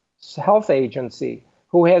health agency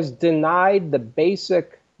who has denied the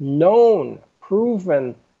basic known,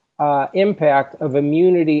 proven impact of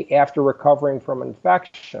immunity after recovering from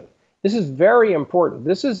infection. This is very important.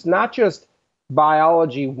 This is not just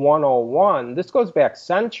biology 101. This goes back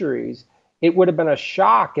centuries. It would have been a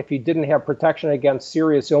shock if you didn't have protection against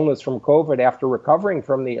serious illness from COVID after recovering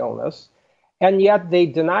from the illness. And yet they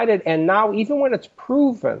denied it. And now, even when it's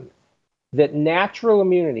proven that natural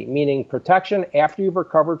immunity, meaning protection after you've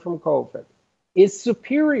recovered from COVID, is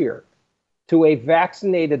superior to a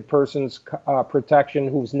vaccinated person's protection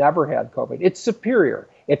who's never had COVID, it's superior.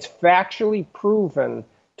 It's factually proven,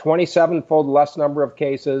 27-fold less number of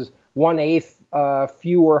cases, 1/8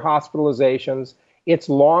 fewer hospitalizations. It's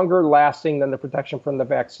longer lasting than the protection from the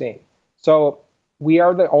vaccine. So we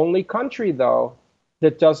are the only country, though,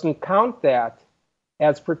 that doesn't count that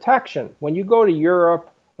as protection. When you go to Europe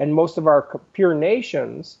and most of our peer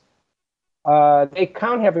nations, they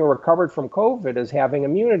count having recovered from COVID as having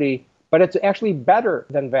immunity, but it's actually better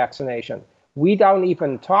than vaccination. We don't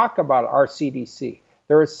even talk about our CDC.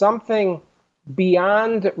 There is something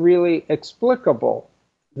beyond really explicable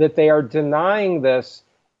that they are denying this.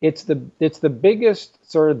 It's the biggest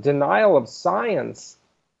sort of denial of science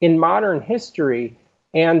in modern history.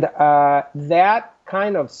 And that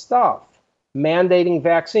kind of stuff, mandating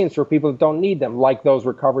vaccines for people that don't need them, like those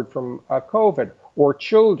recovered from COVID, or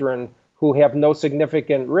children who have no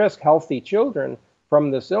significant risk, healthy children,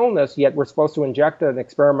 from this illness, yet we're supposed to inject an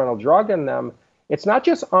experimental drug in them. It's not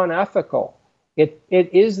just unethical. It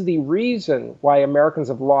is the reason why Americans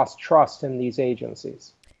have lost trust in these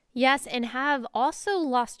agencies. Yes, and have also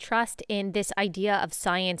lost trust in this idea of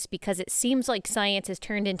science, because it seems like science has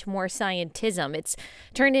turned into more scientism. It's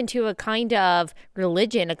turned into a kind of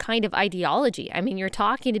religion, a kind of ideology. I mean, you're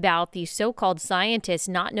talking about these so-called scientists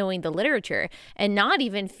not knowing the literature and not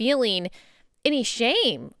even feeling any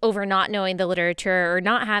shame over not knowing the literature or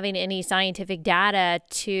not having any scientific data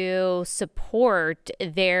to support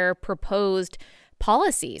their proposed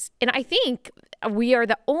policies. And I think we are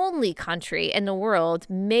the only country in the world,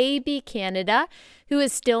 maybe Canada, who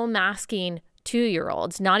is still masking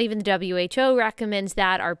 2-year-olds. Not even the WHO recommends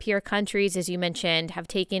that. Our peer countries, as you mentioned, have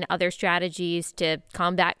taken other strategies to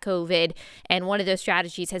combat COVID. And one of those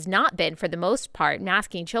strategies has not been, for the most part,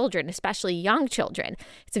 masking children, especially young children.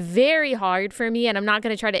 It's very hard for me, and I'm not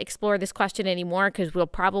going to try to explore this question anymore because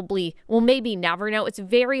we'll maybe never know. It's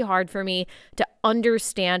very hard for me to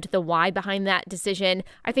understand the why behind that decision.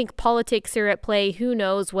 I think politics are at play. Who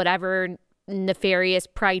knows, whatever nefarious,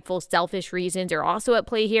 prideful, selfish reasons are also at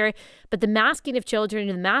play here. But the masking of children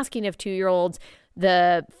and the masking of 2-year-olds,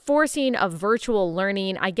 the forcing of virtual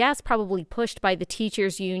learning, I guess probably pushed by the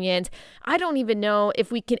teachers' unions. I don't even know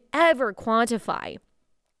if we can ever quantify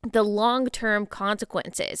the long-term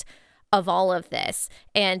consequences of all of this.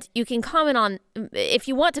 And you can comment on, if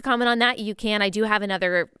you want to comment on that, you can. I do have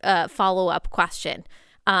another follow-up question.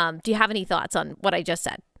 Do you have any thoughts on what I just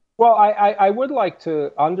said? Well, I would like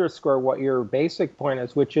to underscore what your basic point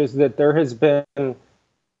is, which is that there has been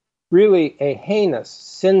really a heinous,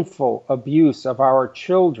 sinful abuse of our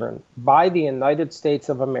children by the United States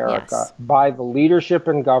of America, yes, by the leadership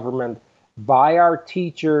in government, by our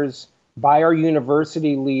teachers, by our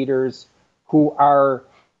university leaders, who are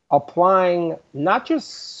applying not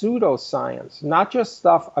just pseudoscience, not just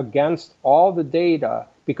stuff against all the data,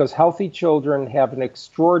 because healthy children have an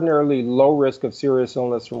extraordinarily low risk of serious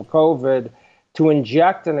illness from COVID, to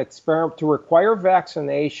inject an experiment, to require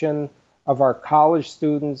vaccination of our college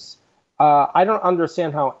students. I don't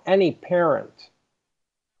understand how any parent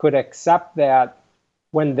could accept that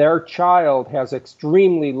when their child has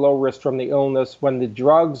extremely low risk from the illness, when the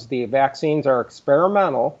drugs, the vaccines are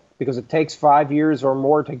experimental, because it takes 5 years or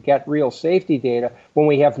more to get real safety data, when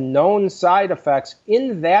we have known side effects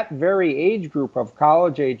in that very age group of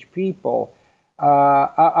college-age people.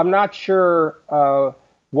 I'm not sure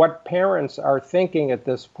what parents are thinking at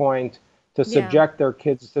this point to subject their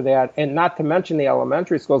kids to that, and not to mention the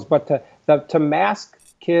elementary schools, but to mask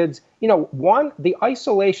kids. The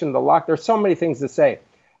isolation, the lock, there's so many things to say.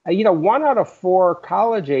 1 out of 4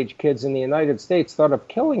 college-age kids in the United States thought of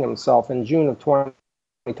killing himself in June of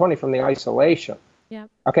 2020 from the isolation. Yeah.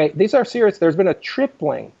 Okay, these are serious. There's been a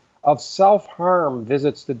tripling of self-harm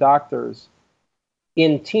visits to doctors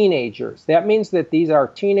in teenagers. That means that these are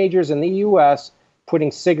teenagers in the U.S.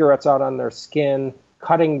 putting cigarettes out on their skin,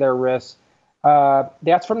 cutting their wrists.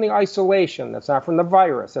 That's from the isolation. That's not from the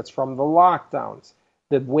virus. That's from the lockdowns.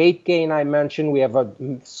 The weight gain I mentioned, we have a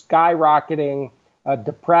skyrocketing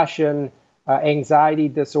depression, anxiety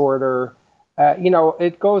disorder.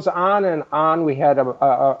 It goes on and on. We had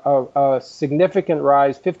a significant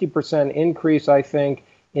rise, 50% increase, I think,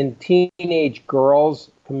 in teenage girls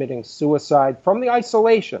committing suicide from the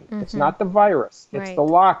isolation. Mm-hmm. It's not the virus. It's the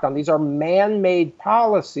lockdown. These are man-made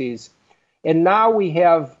policies. And now we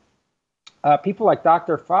have people like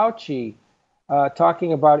Dr. Fauci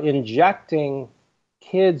talking about injecting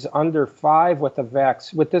kids under 5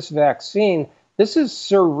 with this vaccine. This is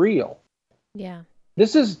surreal. Yeah.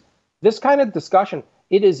 This kind of discussion,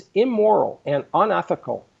 it is immoral and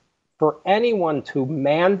unethical for anyone to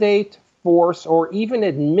mandate, force, or even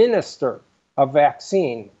administer a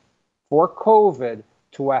vaccine for COVID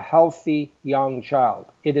to a healthy young child.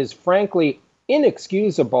 It is frankly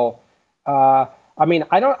inexcusable.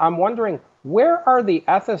 I'm wondering, where are the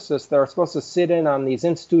ethicists that are supposed to sit in on these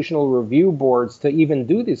institutional review boards to even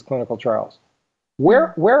do these clinical trials?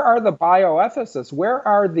 Where are the bioethicists? Where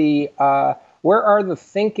are the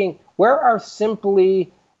thinking? Where are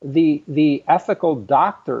simply the ethical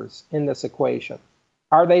doctors in this equation?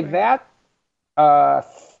 Are they that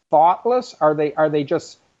thoughtless? Are they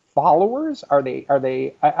just followers? I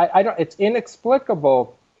don't. It's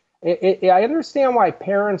inexplicable. I understand why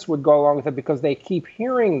parents would go along with it because they keep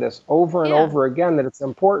hearing this over and over again that it's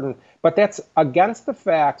important, but that's against the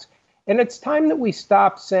facts. And it's time that we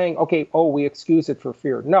stop saying, okay, we excuse it for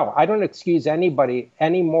fear. No, I don't excuse anybody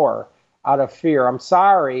anymore out of fear. I'm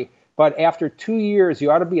sorry, but after 2 years,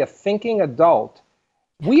 you ought to be a thinking adult.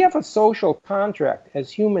 We have a social contract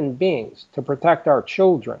as human beings to protect our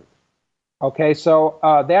children. Okay, so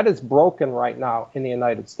that is broken right now in the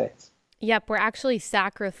United States. Yep, we're actually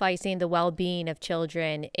sacrificing the well-being of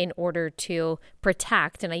children in order to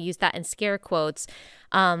protect, and I use that in scare quotes,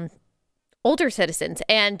 older citizens.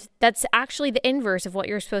 And that's actually the inverse of what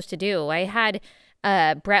you're supposed to do. I had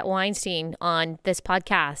Brett Weinstein on this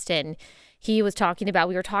podcast, and we were talking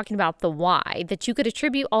about the why, that you could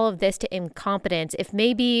attribute all of this to incompetence if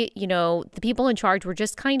maybe, the people in charge were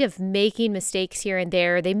just kind of making mistakes here and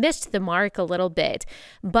there. They missed the mark a little bit.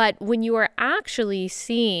 But when you are actually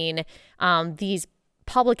seeing these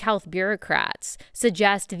public health bureaucrats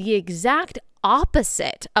suggest the exact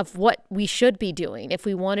opposite of what we should be doing if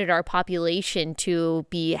we wanted our population to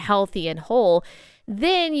be healthy and whole,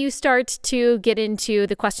 then you start to get into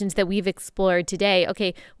the questions that we've explored today.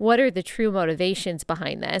 Okay, what are the true motivations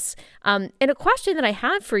behind this? And a question that I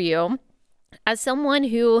have for you, as someone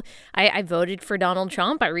who I voted for Donald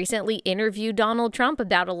Trump, I recently interviewed Donald Trump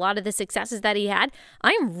about a lot of the successes that he had.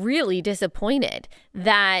 I'm really disappointed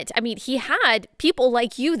that, he had people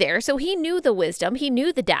like you there. So he knew the wisdom, he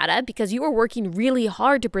knew the data because you were working really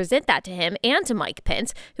hard to present that to him and to Mike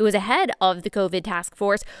Pence, who was ahead of the COVID task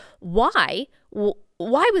force. Why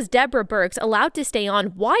was Deborah Birx allowed to stay on?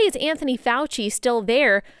 Why is Anthony Fauci still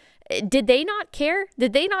there? Did they not care?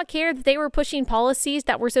 Did they not care that they were pushing policies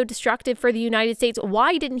that were so destructive for the United States?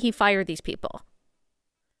 Why didn't he fire these people?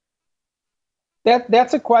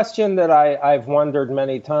 That's a question that I've wondered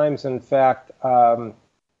many times. In fact,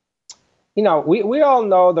 we all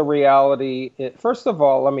know the reality. First of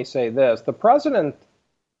all, let me say this. President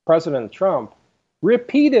Trump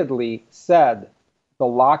repeatedly said the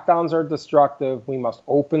lockdowns are destructive. We must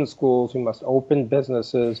open schools. We must open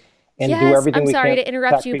businesses. And do everything we can. I'm sorry to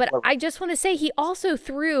interrupt you, but I just want to say he also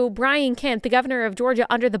threw Brian Kemp, the governor of Georgia,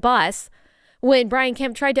 under the bus when Brian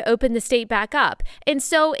Kemp tried to open the state back up. And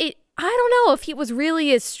so I don't know if he was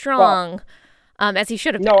really as strong as he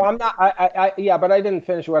should have been. No, I'm not. But I didn't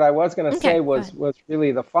finish. What I was going to say was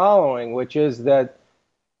really the following, which is that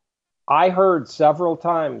I heard several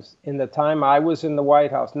times in the time I was in the White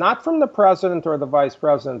House, not from the president or the vice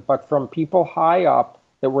president, but from people high up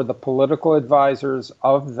that were the political advisors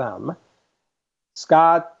of them.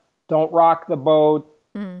 Scott, don't rock the boat.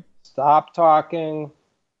 Stop talking.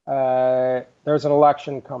 There's an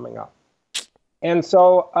election coming up. And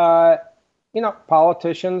so,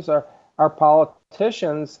 politicians are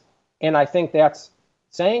politicians. And I think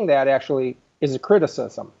saying that actually is a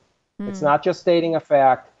criticism. It's not just stating a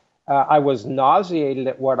fact. I was nauseated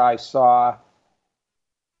at what I saw.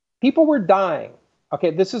 People were dying. Okay,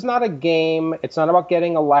 this is not a game. It's not about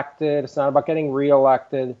getting elected. It's not about getting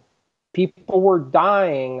reelected. People were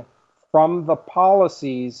dying from the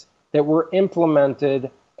policies that were implemented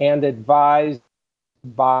and advised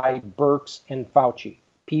by Birx and Fauci.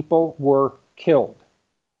 People were killed,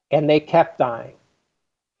 and they kept dying.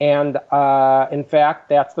 And in fact,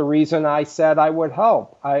 that's the reason I said I would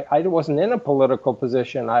help. I wasn't in a political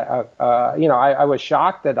position. I was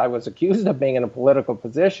shocked that I was accused of being in a political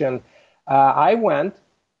position. I went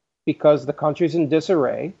because the country's in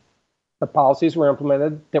disarray. The policies were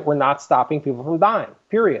implemented that were not stopping people from dying,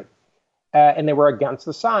 period. And they were against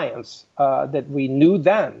the science that we knew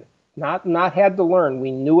then, not had to learn. We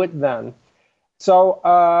knew it then. So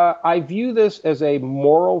I view this as a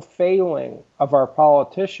moral failing of our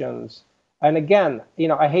politicians. And again,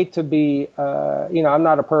 I hate to be, I'm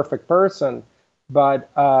not a perfect person, but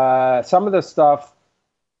some of this stuff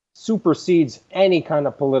supersedes any kind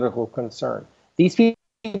of political concern. These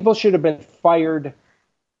people should have been fired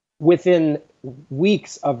within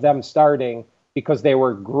weeks of them starting because they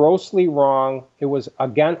were grossly wrong. It was,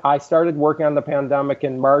 again, I started working on the pandemic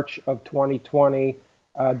in March of 2020.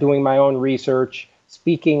 Doing my own research,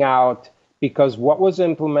 speaking out, because what was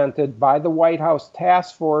implemented by the White House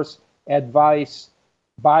task force, advice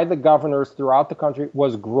by the governors throughout the country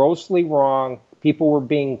was grossly wrong. People were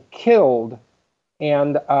being killed,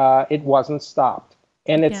 and it wasn't stopped.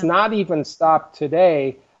 And it's not even stopped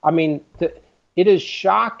today. I mean, it is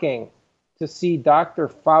shocking to see Dr.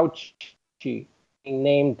 Fauci being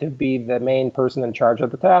named to be the main person in charge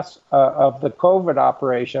of the task of the COVID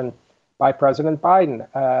operation by President Biden.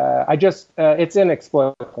 It's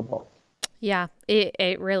inexplicable. Yeah,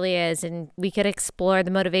 it really is. And we could explore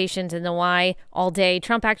the motivations and the why all day.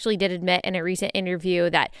 Trump actually did admit in a recent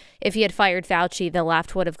interview that if he had fired Fauci, the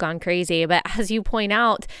left would have gone crazy. But as you point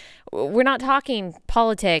out, we're not talking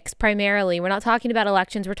politics primarily. We're not talking about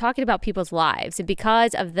elections. We're talking about people's lives. And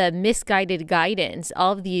because of the misguided guidance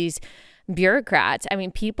of these bureaucrats, I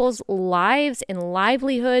mean, people's lives and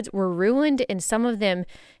livelihoods were ruined and some of them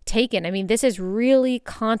taken. I mean, this is really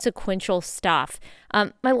consequential stuff.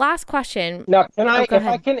 My last question. Now, if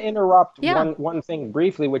I can interrupt one thing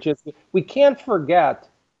briefly, which is we can't forget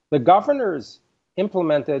the governors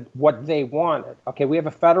implemented what they wanted. Okay, we have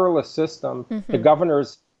a federalist system. Mm-hmm. The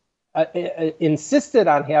governors insisted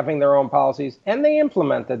on having their own policies, and they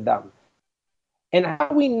implemented them. And how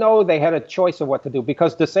do we know they had a choice of what to do?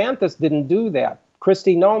 Because DeSantis didn't do that.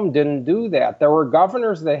 Kristi Noem didn't do that. There were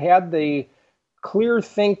governors that had the clear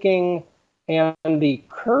thinking and the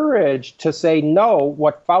courage to say, no,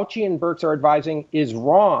 what Fauci and Birx are advising is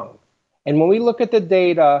wrong. And when we look at the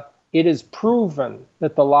data, it is proven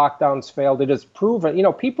that the lockdowns failed. It is proven.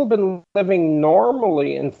 People have been living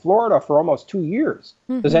normally in Florida for almost 2 years.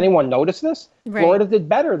 Mm-hmm. Does anyone notice this? Right. Florida did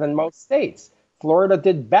better than most states. Florida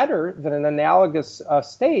did better than an analogous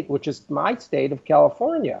state, which is my state of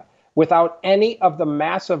California, without any of the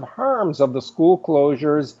massive harms of the school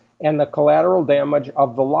closures and the collateral damage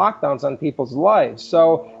of the lockdowns on people's lives.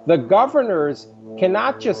 So the governors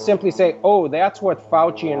cannot just simply say, oh, that's what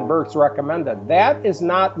Fauci and Birx recommended. That is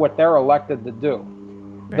not what they're elected to do.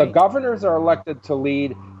 Right. The governors are elected to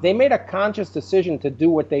lead. They made a conscious decision to do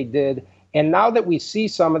what they did. And now that we see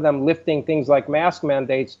some of them lifting things like mask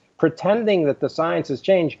mandates, pretending that the science has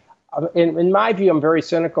changed, in my view, I'm very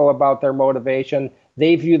cynical about their motivation.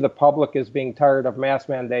 They view the public as being tired of mask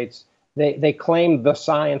mandates. They claim the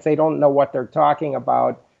science. They don't know what they're talking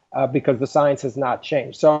about because the science has not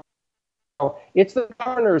changed. So it's the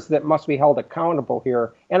governors that must be held accountable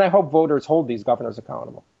here. And I hope voters hold these governors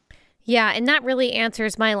accountable. Yeah, and that really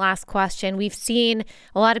answers my last question. We've seen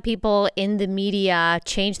a lot of people in the media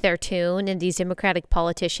change their tune, and these Democratic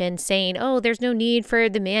politicians saying, oh, there's no need for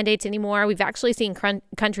the mandates anymore. We've actually seen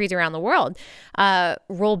countries around the world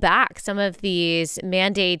roll back some of these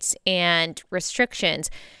mandates and restrictions.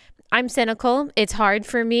 I'm cynical. It's hard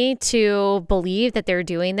for me to believe that they're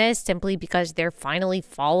doing this simply because they're finally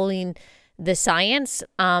following the science.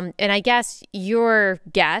 And I guess your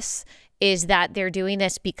guess is that they're doing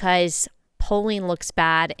this because polling looks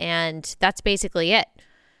bad, and that's basically it.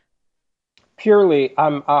 Purely,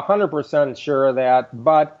 I'm 100% sure of that.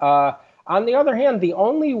 But on the other hand, the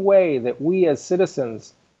only way that we as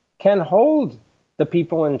citizens can hold the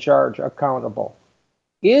people in charge accountable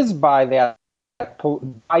is by their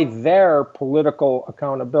political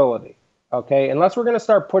accountability. Okay, unless we're going to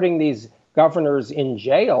start putting these governors in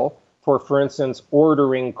jail for instance,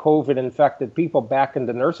 ordering COVID-infected people back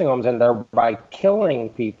into nursing homes and thereby killing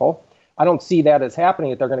people. I don't see that as happening,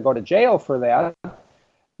 that they're going to go to jail for that.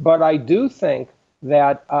 But I do think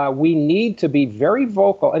that we need to be very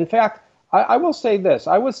vocal. In fact, I will say this.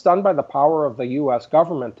 I was stunned by the power of the U.S.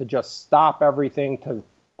 government to just stop everything, to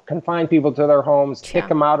confine people to their homes, Yeah. kick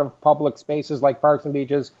them out of public spaces like parks and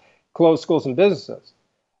beaches, close schools and businesses.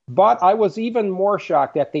 But I was even more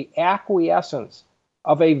shocked at the acquiescence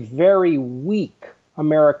of a very weak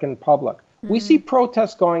American public. We see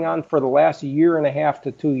protests going on for the last year and a half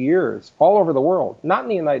to 2 years all over the world, not in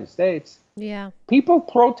the United States. Yeah. People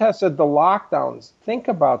protested the lockdowns. Think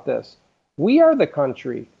about this. We are the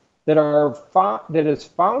country that is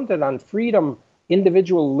founded on freedom,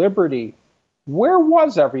 individual liberty. Where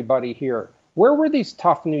was everybody here? Where were these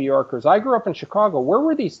tough New Yorkers? I grew up in Chicago. Where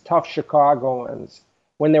were these tough Chicagoans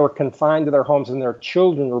when they were confined to their homes and their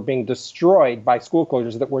children were being destroyed by school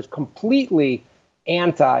closures that were completely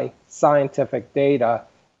anti-scientific data?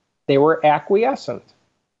 They were acquiescent.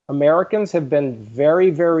 Americans have been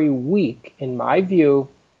very, very weak, in my view,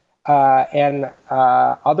 and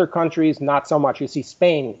other countries, not so much. You see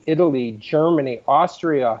Spain, Italy, Germany,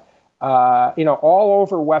 Austria, all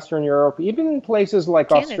over Western Europe, even in places like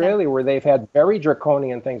Canada. Australia, where they've had very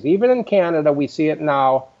draconian things. Even in Canada, we see it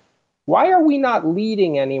now. Why are we not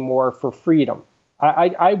leading anymore for freedom?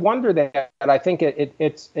 I wonder that. I think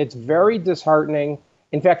it's very disheartening.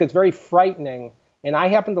 In fact, it's very frightening. And I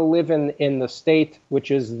happen to live in the state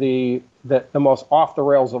which is the most off the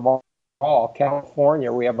rails of all,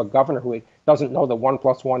 California. We have a governor who doesn't know that 1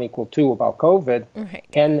 + 1 = 2 about COVID, Right.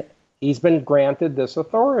 and he's been granted this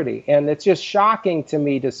authority. And it's just shocking to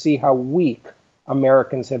me to see how weak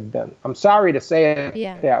Americans have been. I'm sorry to say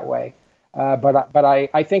it that way, but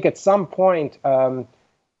I think at some point,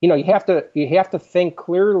 you have to think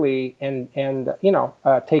clearly and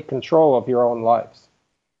take control of your own lives.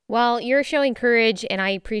 Well, you're showing courage, and I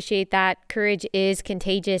appreciate that. Courage is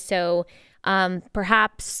contagious. So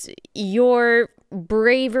perhaps your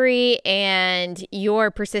bravery and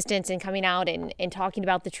your persistence in coming out and talking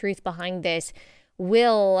about the truth behind this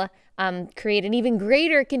will create an even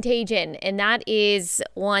greater contagion. And that is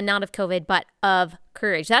one, not of COVID, but of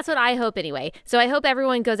courage. That's what I hope anyway. So I hope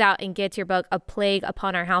everyone goes out and gets your book, A Plague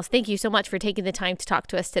Upon Our House. Thank you so much for taking the time to talk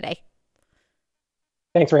to us today.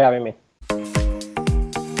 Thanks for having me.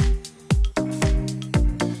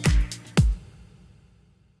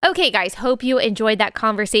 Okay, guys, hope you enjoyed that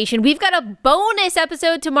conversation. We've got a bonus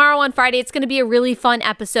episode tomorrow on Friday. It's going to be a really fun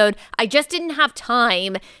episode. I just didn't have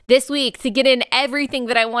time this week to get in everything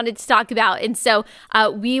that I wanted to talk about. And so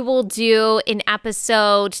we will do an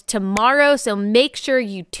episode tomorrow. So make sure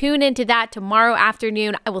you tune into that tomorrow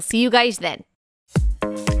afternoon. I will see you guys then.